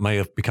days that may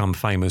have become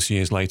famous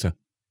years later?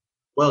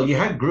 Well, you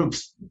had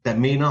groups that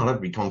may not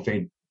have become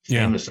famous.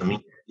 Yeah. I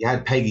mean, you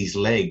had Peggy's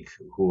Leg,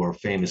 who were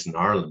famous in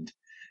Ireland.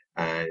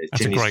 That's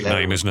Jimmy a great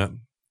Slevin, name, isn't it?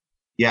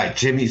 Yeah,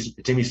 Jimmy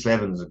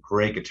Slevin is a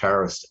great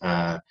guitarist.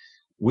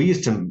 We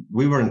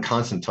were in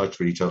constant touch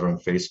with each other on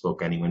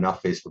Facebook anyway,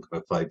 not Facebook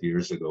about 5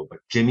 years ago, but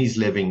Jimmy's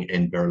living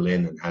in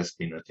Berlin and has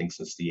been, I think,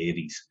 since the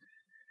 80s.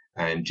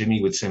 And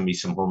Jimmy would send me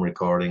some home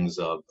recordings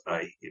of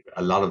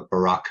a lot of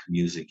Baroque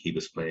music he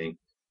was playing.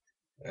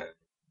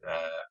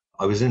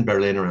 I was in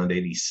Berlin around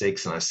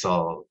 86 and I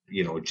saw,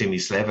 Jimmy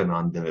Slevin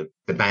on the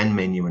band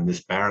menu in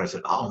this bar. I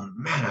said, oh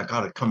man, I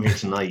got to come here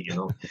tonight,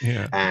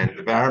 Yeah. And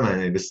the barman,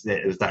 it was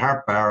the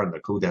Harp Bar and the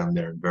Co down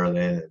there in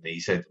Berlin. And he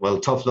said, well,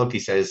 tough luck. He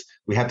says,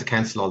 we have to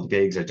cancel all the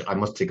gigs. I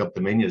must take up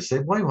the menu. I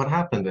said, why? What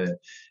happened?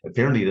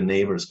 Apparently the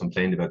neighbors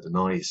complained about the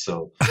noise.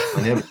 So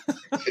I never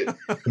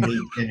could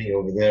meet Jimmy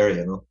over there,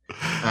 in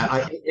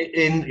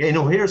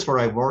O'Hare's where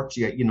I worked,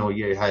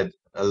 you had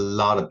a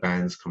lot of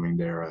bands coming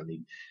there. I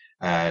mean,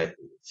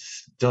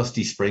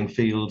 Dusty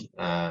Springfield,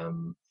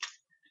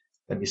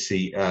 let me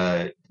see,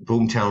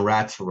 Boomtown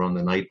Rats were on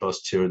the night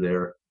bus tour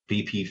there.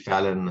 BP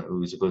Fallon,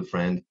 who's a good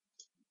friend,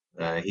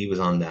 he was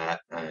on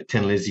that.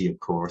 Tin Lizzy, of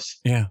course.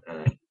 Yeah.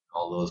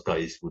 All those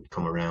guys would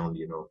come around,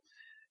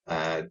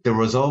 there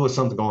was always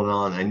something going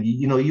on, and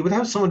you would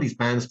have some of these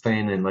bands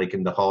playing in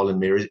the hall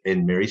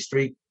in Mary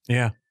Street.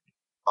 Yeah.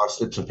 Our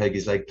Slips and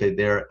Peggy's Leg played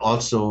there.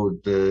 Also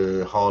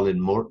the hall in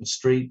Morton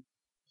Street,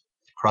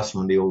 across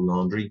from the old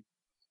laundry.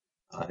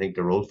 I think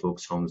they're old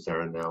folks' homes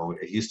there now.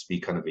 It used to be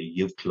kind of a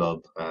youth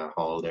club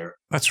hall there.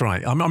 That's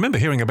right. I remember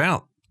hearing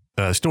about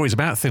stories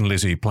about Thin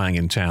Lizzy playing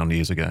in town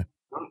years ago.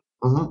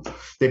 Mm-hmm.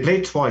 They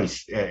played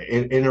twice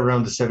in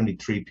around the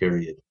 73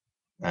 period.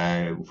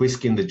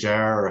 Whiskey in the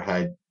Jar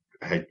had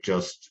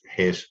just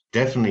hit.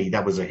 Definitely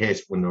that was a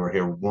hit when they were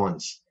here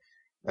once.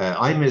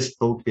 I missed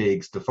both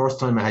gigs. The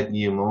first time I had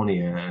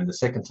pneumonia, and the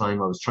second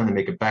time I was trying to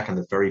make it back on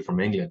the ferry from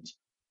England.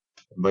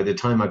 By the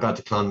time I got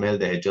to Clonmel,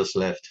 they had just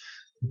left.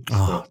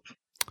 Oh.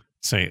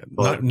 See,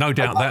 no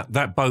doubt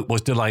that boat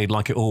was delayed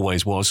like it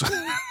always was.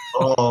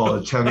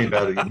 Oh, tell me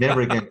about it.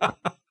 Never again.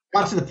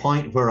 Got to the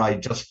point where I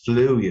just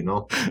flew,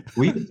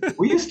 We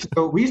used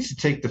to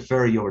take the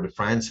ferry over to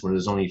France when it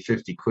was only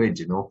 50 quid,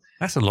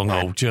 That's a long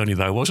old journey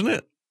though, wasn't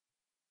it?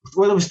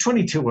 Well, it was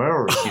 22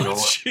 hours,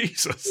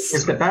 Jesus.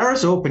 If the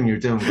bar's open, you're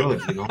doing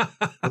good,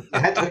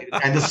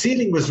 and the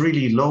ceiling was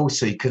really low,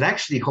 so you could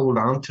actually hold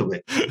on to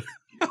it.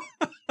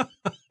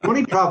 The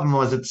only problem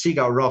was that the sea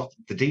got rough.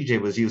 The DJ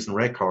was using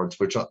records,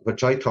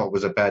 which I thought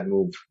was a bad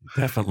move.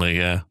 Definitely,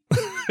 yeah.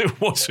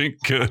 It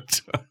wasn't good.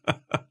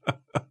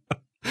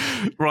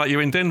 Right,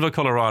 you're in Denver,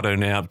 Colorado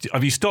now.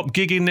 Have you stopped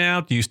gigging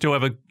now? Do you still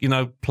ever,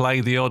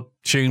 play the odd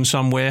tune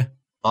somewhere?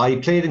 I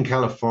played in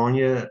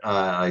California.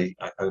 I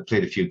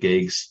played a few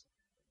gigs.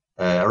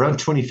 Around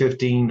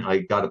 2015, I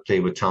got to play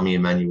with Tommy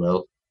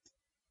Emmanuel,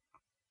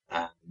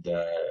 and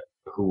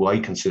who I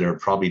consider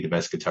probably the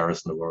best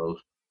guitarist in the world.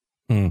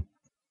 Mm.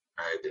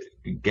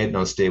 and getting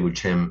on stage with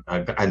him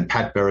and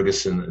Pat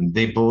Bergeson, and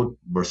they both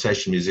were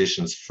session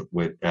musicians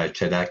with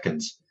Chet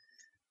Atkins.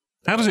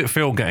 How does it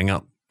feel getting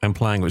up and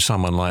playing with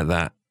someone like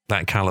that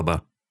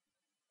caliber?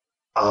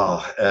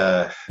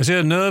 Is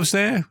there nerves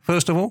there,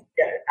 first of all?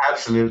 Yeah,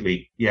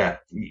 absolutely. Yeah.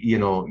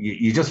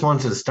 You just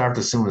want to start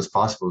as soon as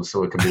possible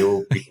so it can be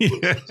over.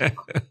 Yeah.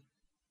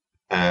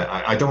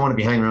 I don't want to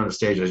be hanging around the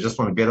stage. I just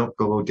want to get up,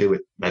 go do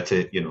it. That's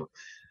it,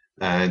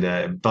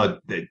 And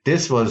but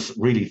this was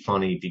really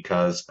funny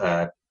because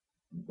I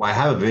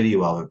have a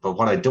video of it, but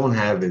what I don't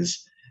have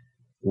is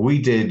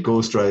we did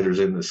Ghost Riders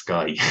in the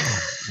Sky.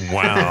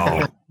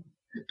 Wow.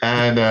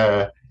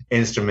 And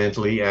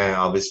instrumentally,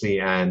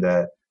 obviously,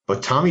 and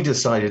but Tommy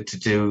decided to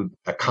do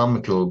a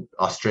comical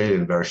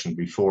Australian version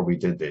before we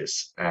did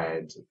this,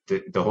 and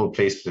the whole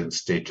place was in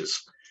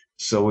stitches.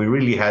 So we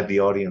really had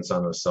the audience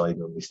on our side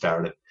when we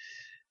started,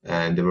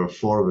 and there were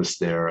 4 of us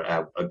there.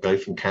 A guy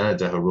from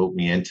Canada who wrote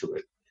me into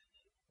it.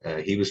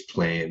 He was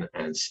playing,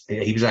 and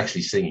he was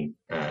actually singing.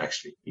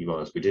 He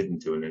was. We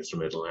didn't do an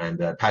instrumental. And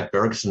Pat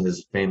Bergeson is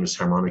a famous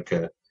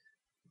harmonica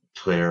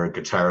player,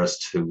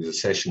 guitarist, who was a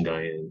session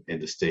guy in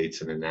the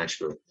States and in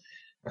Nashville.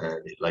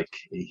 And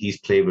he's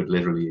played with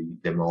literally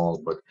them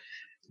all. But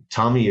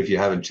Tommy, if you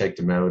haven't checked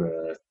him out,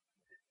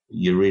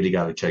 you really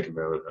got to check him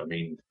out. I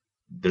mean,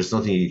 there's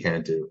nothing you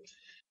can't do.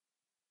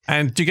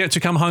 And do you get to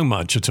come home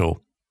much at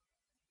all?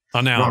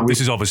 Now, this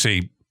is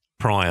obviously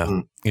prior,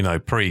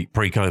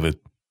 pre-COVID.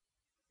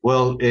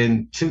 Well,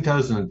 in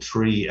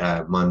 2003,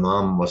 my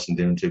mom wasn't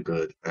doing too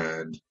good,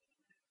 and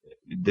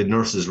the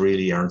nurses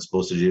really aren't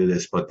supposed to do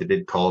this, but they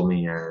did call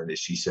me, and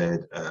she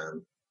said,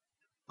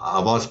 I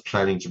was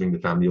planning to bring the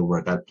family over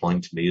at that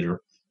point to meet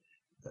her,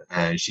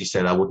 and she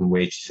said I wouldn't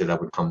wait. She said I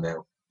would come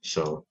now.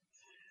 So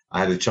I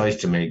had a choice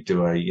to make.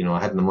 I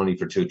had no money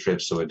for 2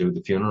 trips, so I do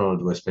the funeral, or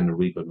do I spend a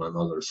week with my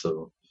mother?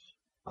 So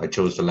I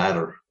chose the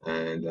latter,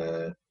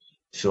 and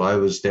so I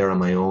was there on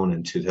my own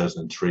in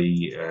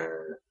 2003.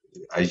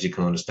 As you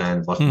can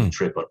understand, it wasn't a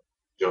trip I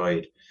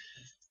enjoyed.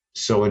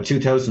 So in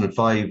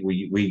 2005,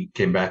 we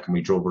came back and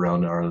we drove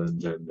around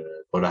Ireland,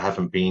 but I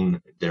haven't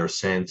been there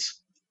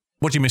since.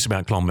 What do you miss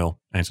about Clonmel,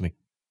 Anthony?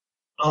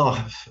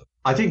 Oh,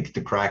 I think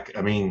the crack.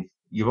 I mean,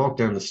 you walk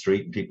down the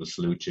street and people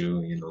salute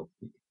you.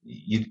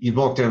 You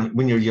walk down,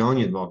 when you're young,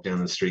 you'd walk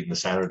down the street on a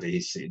Saturday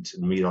to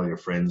meet all your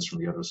friends from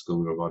the other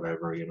school or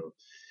whatever.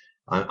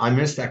 I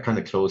miss that kind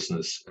of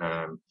closeness.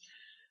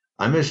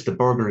 I miss the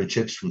burger and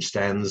chips from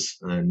Stan's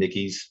and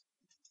Nicky's.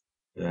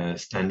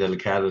 Stan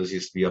Delicados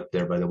used to be up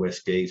there by the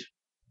West Gate.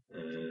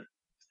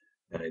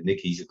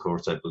 Nicky's, of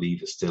course, I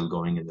believe, is still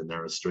going in the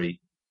narrow street.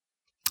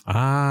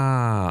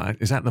 Ah,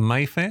 is that the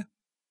Mayfair?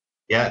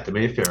 Yeah, the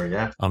Mayfair,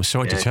 yeah. I'm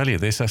sorry to tell you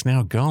this, that's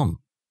now gone.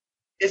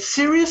 It's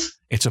serious?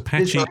 It's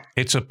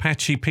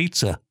Apache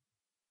pizza.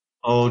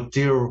 Oh,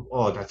 dear.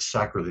 Oh, that's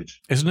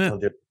sacrilege. Isn't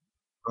it?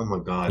 Oh, my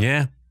God.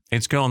 Yeah,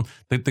 it's gone.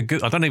 I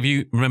don't know if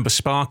you remember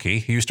Sparky,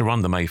 who used to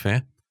run the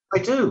Mayfair. I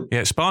do.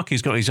 Yeah,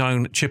 Sparky's got his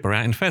own chipper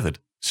out in Feathered.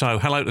 So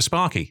hello to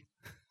Sparky.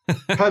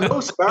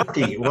 Hello,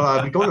 Sparky. Well,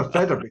 I'll be going to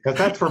Feathered because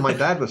that's where my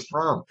dad was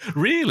from.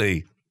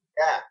 Really?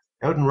 Yeah,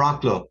 out in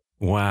Rocklow.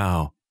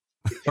 Wow.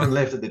 Turned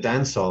left at the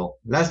dance hall.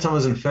 Last time I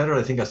was in Feather,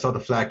 I think I saw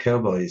the Flat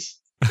Cowboys.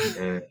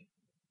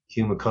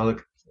 Hugh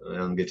McCulloch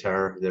on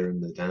guitar there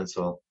in the dance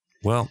hall.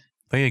 Well,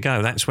 there you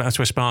go. That's where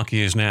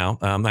Sparky is now.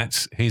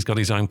 He's got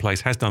his own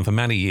place, has done for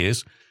many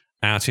years,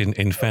 out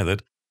in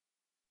Feathered.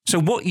 So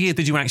what year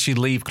did you actually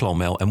leave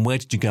Clonmel and where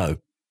did you go?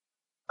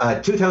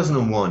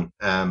 2001.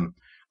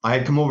 I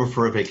had come over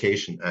for a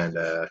vacation, and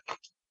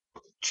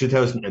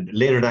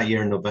later that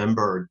year in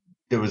November,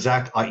 there was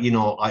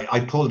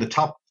I pulled the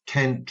top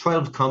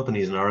 12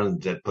 companies in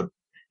Ireland that put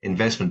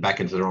investment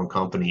back into their own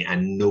company,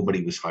 and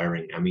nobody was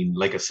hiring. I mean,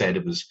 like I said,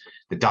 it was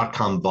the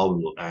 .com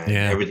bubble and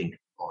everything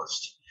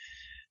burst.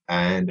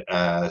 And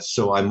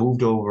so I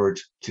moved over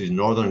to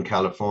Northern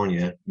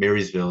California,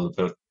 Marysville,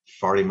 about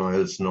 40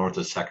 miles north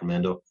of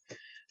Sacramento,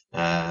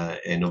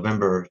 in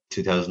November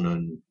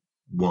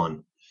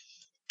 2001.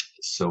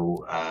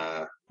 So,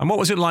 and what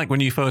was it like when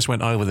you first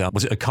went over there?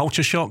 Was it a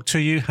culture shock to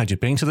you? Had you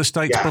been to the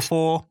States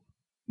before?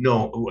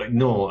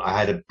 No. I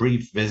had a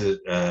brief visit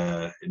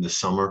in the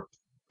summer,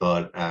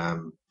 but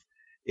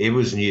it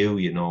was new.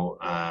 You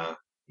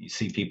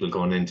see people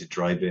going into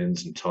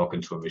drive-ins and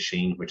talking to a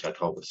machine, which I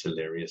thought was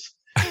hilarious.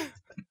 And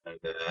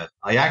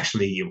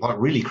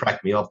what really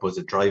cracked me up was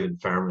a drive-in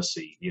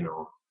pharmacy.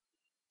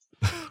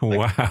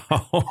 Wow.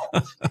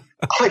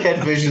 I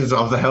get visions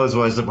of the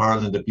Housewives of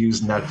Ireland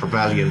abusing that for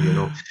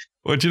Valium.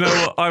 Well, do you know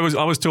what? I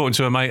was talking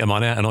to a mate of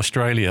mine out in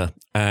Australia,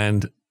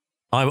 and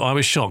I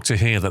was shocked to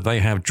hear that they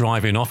have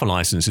drive-in offer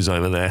licenses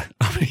over there.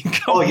 I mean,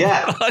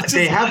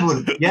 they have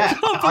one. Yeah,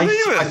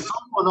 I saw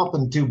one up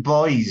in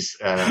Dubois.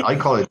 I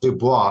call it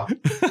Dubois,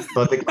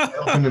 but they got it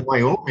up in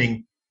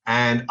Wyoming,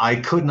 and I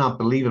could not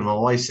believe it. My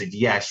wife said,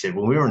 "Yeah," she said,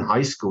 when we were in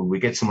high school, we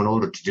get someone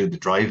older to do the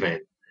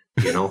drive-in.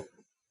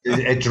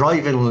 A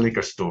drive-in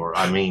liquor store.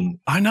 I mean,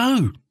 I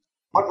know.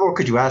 What more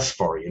could you ask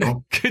for?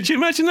 Could you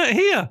imagine that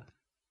here?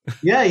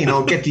 Yeah,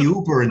 get the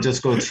Uber and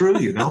just go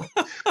through.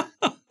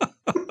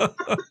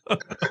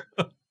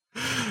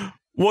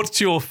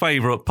 What's your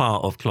favourite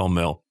part of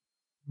Clonmel?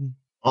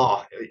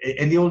 Oh,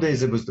 in the old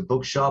days, it was the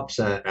bookshops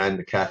and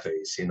the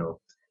cafes,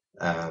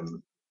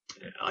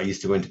 I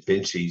used to go into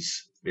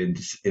Benchy's. In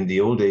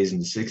the old days, in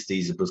the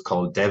 60s, it was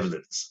called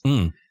Devlin's.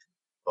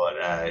 But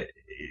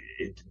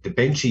the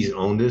Benchy's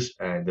owned it,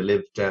 and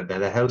they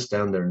had a house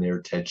down there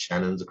near Ted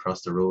Shannon's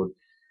across the road.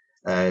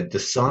 The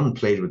son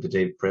played with the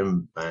Dave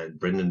Prim band,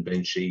 Brendan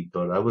Benchy,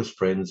 but I was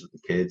friends with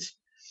the kids.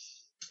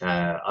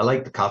 I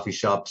like the coffee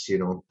shops, the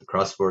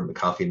crossword and the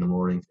coffee in the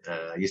morning.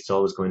 I used to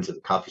always go into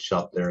the coffee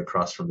shop there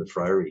across from the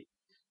Friary.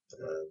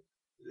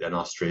 An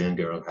Australian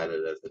girl had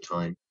it at the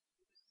time.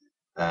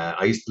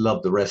 I used to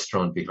love the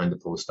restaurant behind the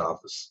post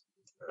office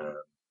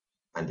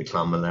and the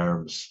Clonmel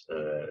Arms.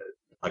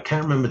 I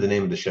can't remember the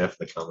name of the chef at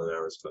the Clonmel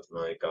Arms, but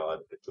my God,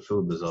 the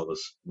food was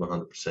always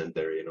 100%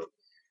 there, Yeah,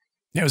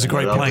 it was a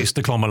great place,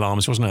 the Clonmel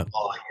Arms, wasn't it?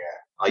 Oh,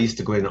 yeah. I used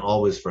to go in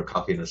always for a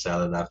coffee and a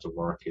salad after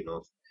work,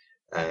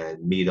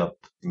 and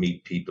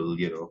meet people,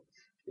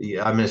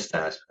 Yeah, I miss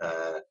that.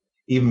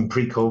 Even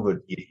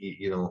pre-COVID,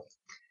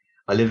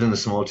 I lived in a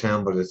small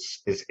town, but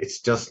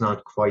it's just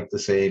not quite the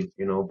same,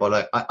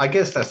 But I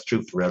guess that's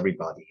true for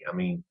everybody. I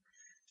mean,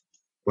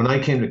 when I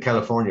came to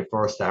California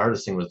first, the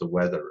hardest thing was the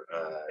weather.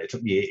 It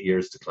took me 8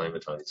 years to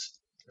climatize.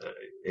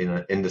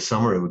 In the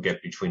summer, it would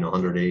get between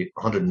 108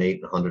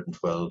 and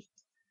 112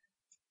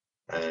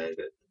 and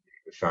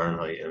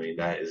Fahrenheit. I mean,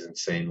 that is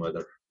insane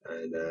weather.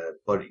 And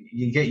but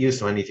you get used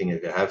to anything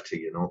if you have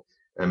to,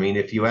 I mean,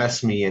 if you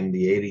asked me in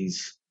the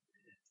 80s,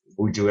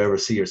 would you ever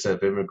see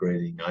yourself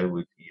immigrating? I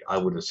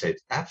would have said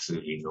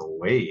absolutely no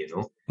way,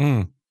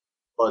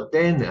 But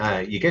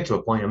then you get to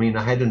a point. I mean,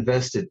 I had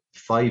invested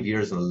 5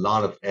 years and a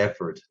lot of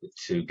effort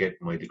to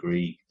get my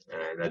degree,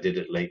 and I did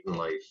it late in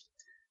life.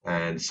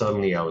 And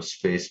suddenly I was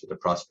faced with the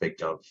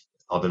prospect of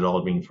it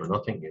all being for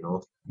nothing,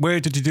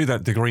 Where did you do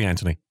that degree,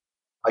 Anthony?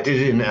 I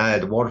did it in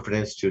the Waterford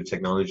Institute of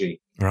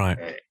Technology.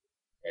 Right.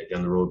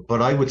 Down the road.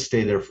 But I would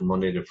stay there from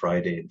Monday to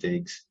Friday in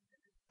digs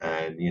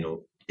and,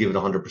 give it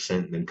 100%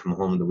 and then come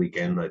home on the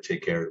weekend and I'd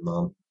take care of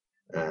mom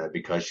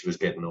because she was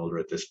getting older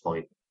at this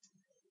point.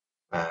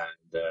 And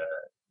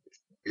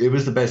it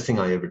was the best thing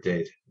I ever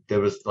did.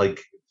 There was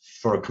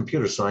for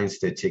computer science,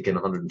 they'd take in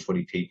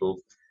 120 people.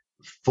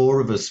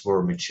 4 of us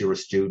were mature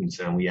students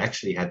and we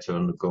actually had to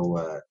undergo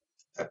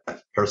a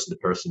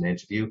person-to-person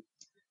interview.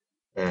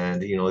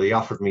 And, they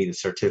offered me the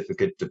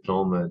certificate,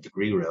 diploma,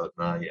 degree route.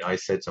 And I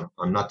said to them,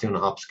 I'm not doing a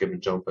hop, skip and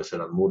jump. I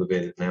said, I'm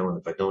motivated now. And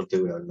if I don't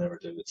do it, I'll never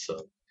do it.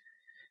 So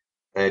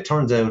it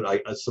turns out, I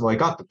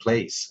got the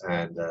place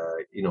and,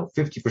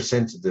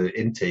 50% of the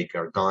intake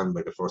are gone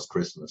by the first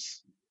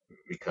Christmas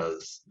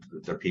because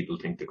their people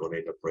think they're going to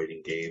end up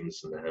writing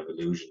games and they have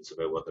illusions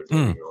about what they're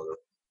doing. And all that.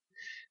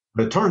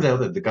 But it turned out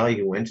that the guy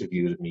who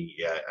interviewed me,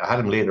 I had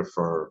him later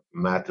for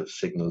math of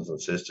signals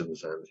and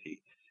systems, and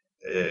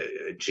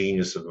a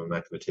genius of a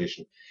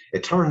mathematician.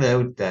 It turned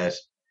out that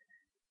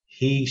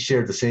he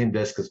shared the same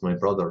desk as my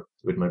brother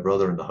in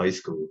the high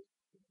school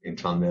in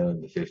Clonmel in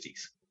the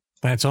 50s.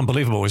 That's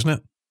unbelievable, isn't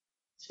it?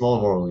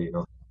 Small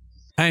world,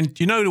 And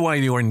the way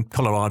you're in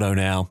Colorado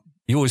now,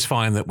 you always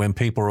find that when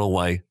people are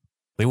away,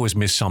 they always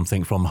miss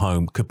something from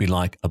home. Could be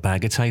like a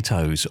bag of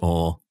potatoes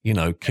or,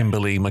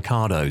 Kimberly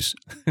Mercados.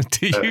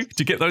 do you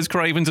get those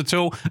cravings at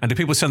all? And do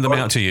people send them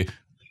out to you?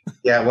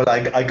 Yeah, well,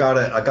 I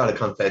got a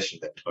confession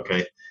there,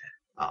 okay?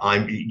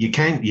 You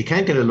can't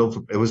get a loaf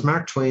of, it was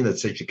Mark Twain that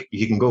said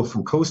you can go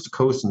from coast to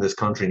coast in this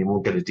country and you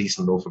won't get a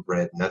decent loaf of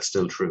bread, and that's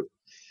still true.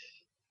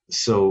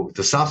 So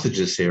the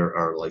sausages here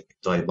are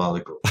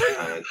diabolical.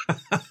 And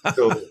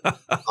so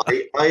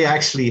I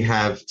actually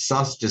have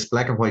sausages,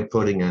 black and white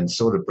pudding and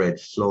soda bread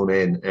flown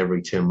in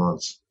every 2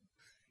 months.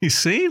 You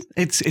see,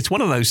 it's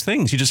one of those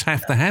things. You just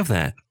have to have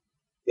that.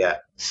 Yeah.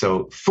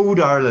 So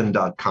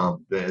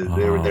foodireland.com,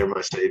 they're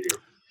my savior.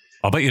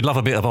 I bet you'd love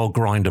a bit of old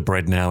grinder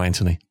bread now,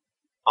 Anthony.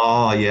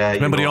 Oh, yeah.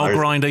 Remember the old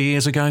grinder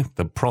years ago?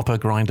 The proper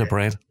grinder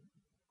bread?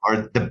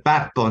 Or the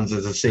bat buns,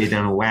 as I say,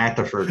 down in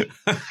Waterford.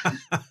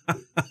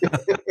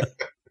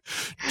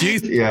 Do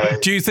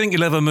you think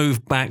you'll ever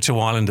move back to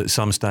Ireland at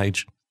some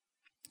stage?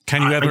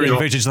 Can you ever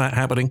envisage that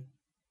happening?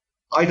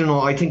 I don't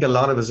know. I think a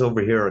lot of us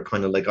over here are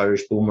kind of like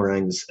Irish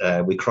boomerangs.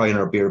 We cry in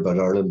our beer about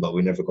Ireland, but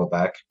we never go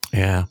back.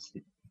 Yeah.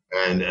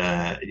 And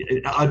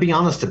I'll be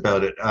honest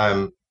about it.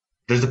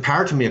 There's a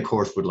part of me, of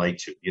course, would like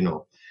to,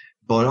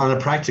 But on a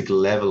practical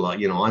level,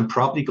 I'm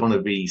probably going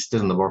to be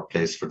still in the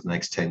workplace for the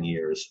next 10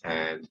 years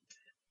and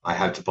I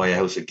have to buy a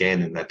house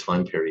again in that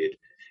time period.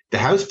 The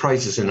house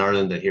prices in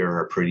Ireland here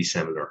are pretty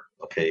similar,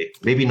 okay?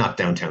 Maybe not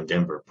downtown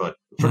Denver, but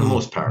for the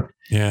most part.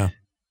 Yeah.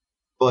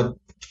 But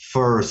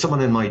for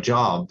someone in my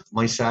job,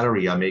 my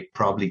salary, I make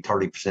probably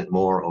 30%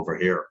 more over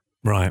here.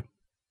 Right.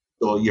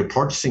 So your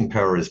purchasing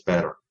power is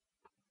better.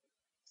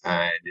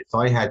 And if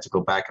I had to go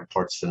back and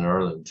purchase in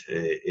Ireland,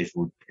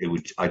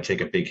 I'd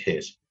take a big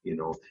hit.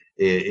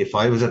 If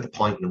I was at the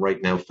point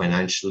right now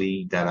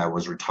financially that I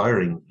was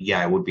retiring,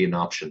 yeah, it would be an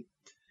option.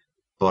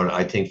 But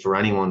I think for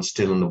anyone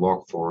still in the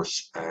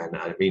workforce, and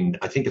I mean,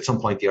 I think at some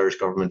point the Irish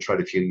government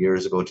tried a few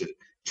years ago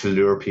to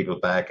lure people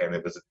back, and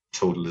it was a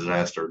total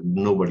disaster.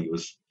 Nobody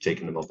was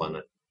taking them up on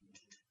it.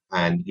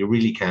 And you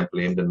really can't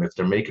blame them if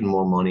they're making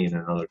more money in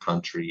another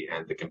country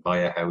and they can buy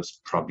a house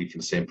probably for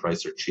the same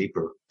price or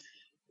cheaper.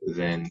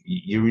 Then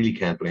you really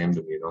can't blame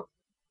them,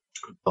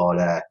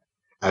 But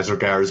as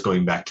regards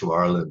going back to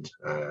Ireland,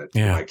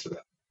 back to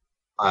that.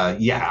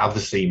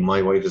 Obviously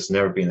my wife has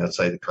never been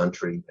outside the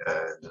country,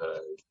 and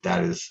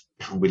that is,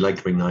 we'd like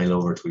to bring Niall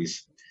over to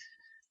his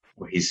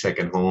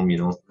second home,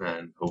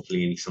 and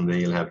hopefully someday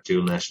he'll have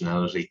dual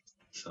nationality.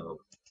 So,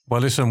 well,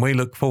 listen, we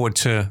look forward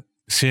to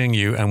seeing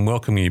you and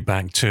welcoming you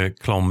back to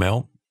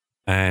Clonmel.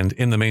 And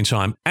in the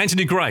meantime,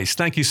 Anthony Grace,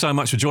 thank you so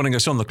much for joining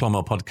us on the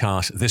Clonmel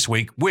podcast this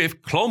week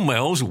with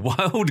Clonmel's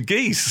Wild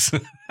Geese.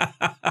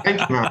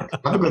 Thank you, Mark.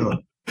 Have a good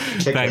one.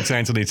 Thanks,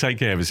 Anthony. Take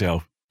care of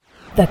yourself.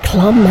 The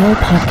Clonmel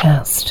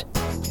podcast.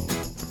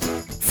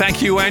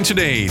 Thank you,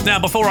 Anthony. Now,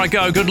 before I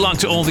go, good luck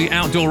to all the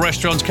outdoor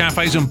restaurants,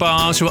 cafes and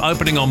bars who are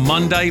opening on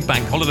Monday,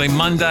 Bank Holiday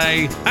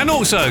Monday, and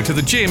also to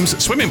the gyms,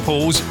 swimming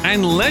pools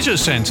and leisure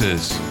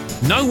centres.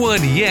 No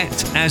word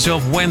yet as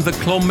of when the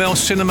Clonmel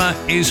Cinema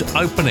is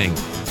opening,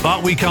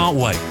 but we can't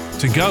wait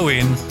to go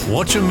in,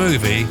 watch a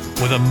movie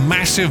with a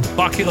massive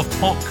bucket of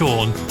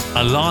popcorn,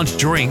 a large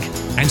drink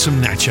and some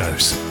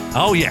nachos.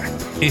 Oh yeah.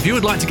 If you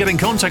would like to get in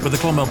contact with the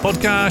Clonmel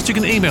Podcast, you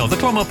can email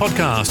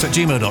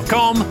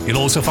theclonmelpodcast@gmail.com. You'll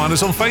also find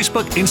us on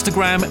Facebook,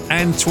 Instagram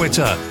and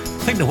Twitter.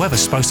 I think the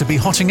weather's supposed to be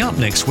hotting up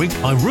next week.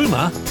 A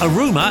rumour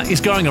is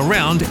going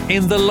around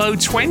in the low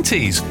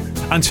 20s.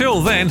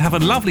 Until then, have a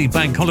lovely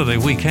bank holiday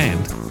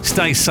weekend.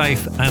 Stay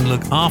safe and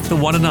look after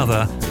one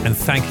another. And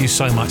thank you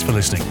so much for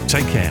listening.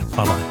 Take care.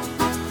 Bye-bye.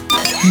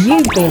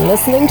 You've been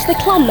listening to the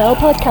Clonmel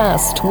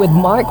Podcast with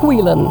Mark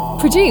Whelan,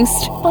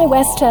 produced by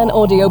West 10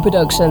 Audio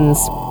Productions.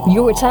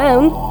 Your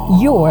town,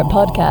 your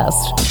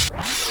podcast.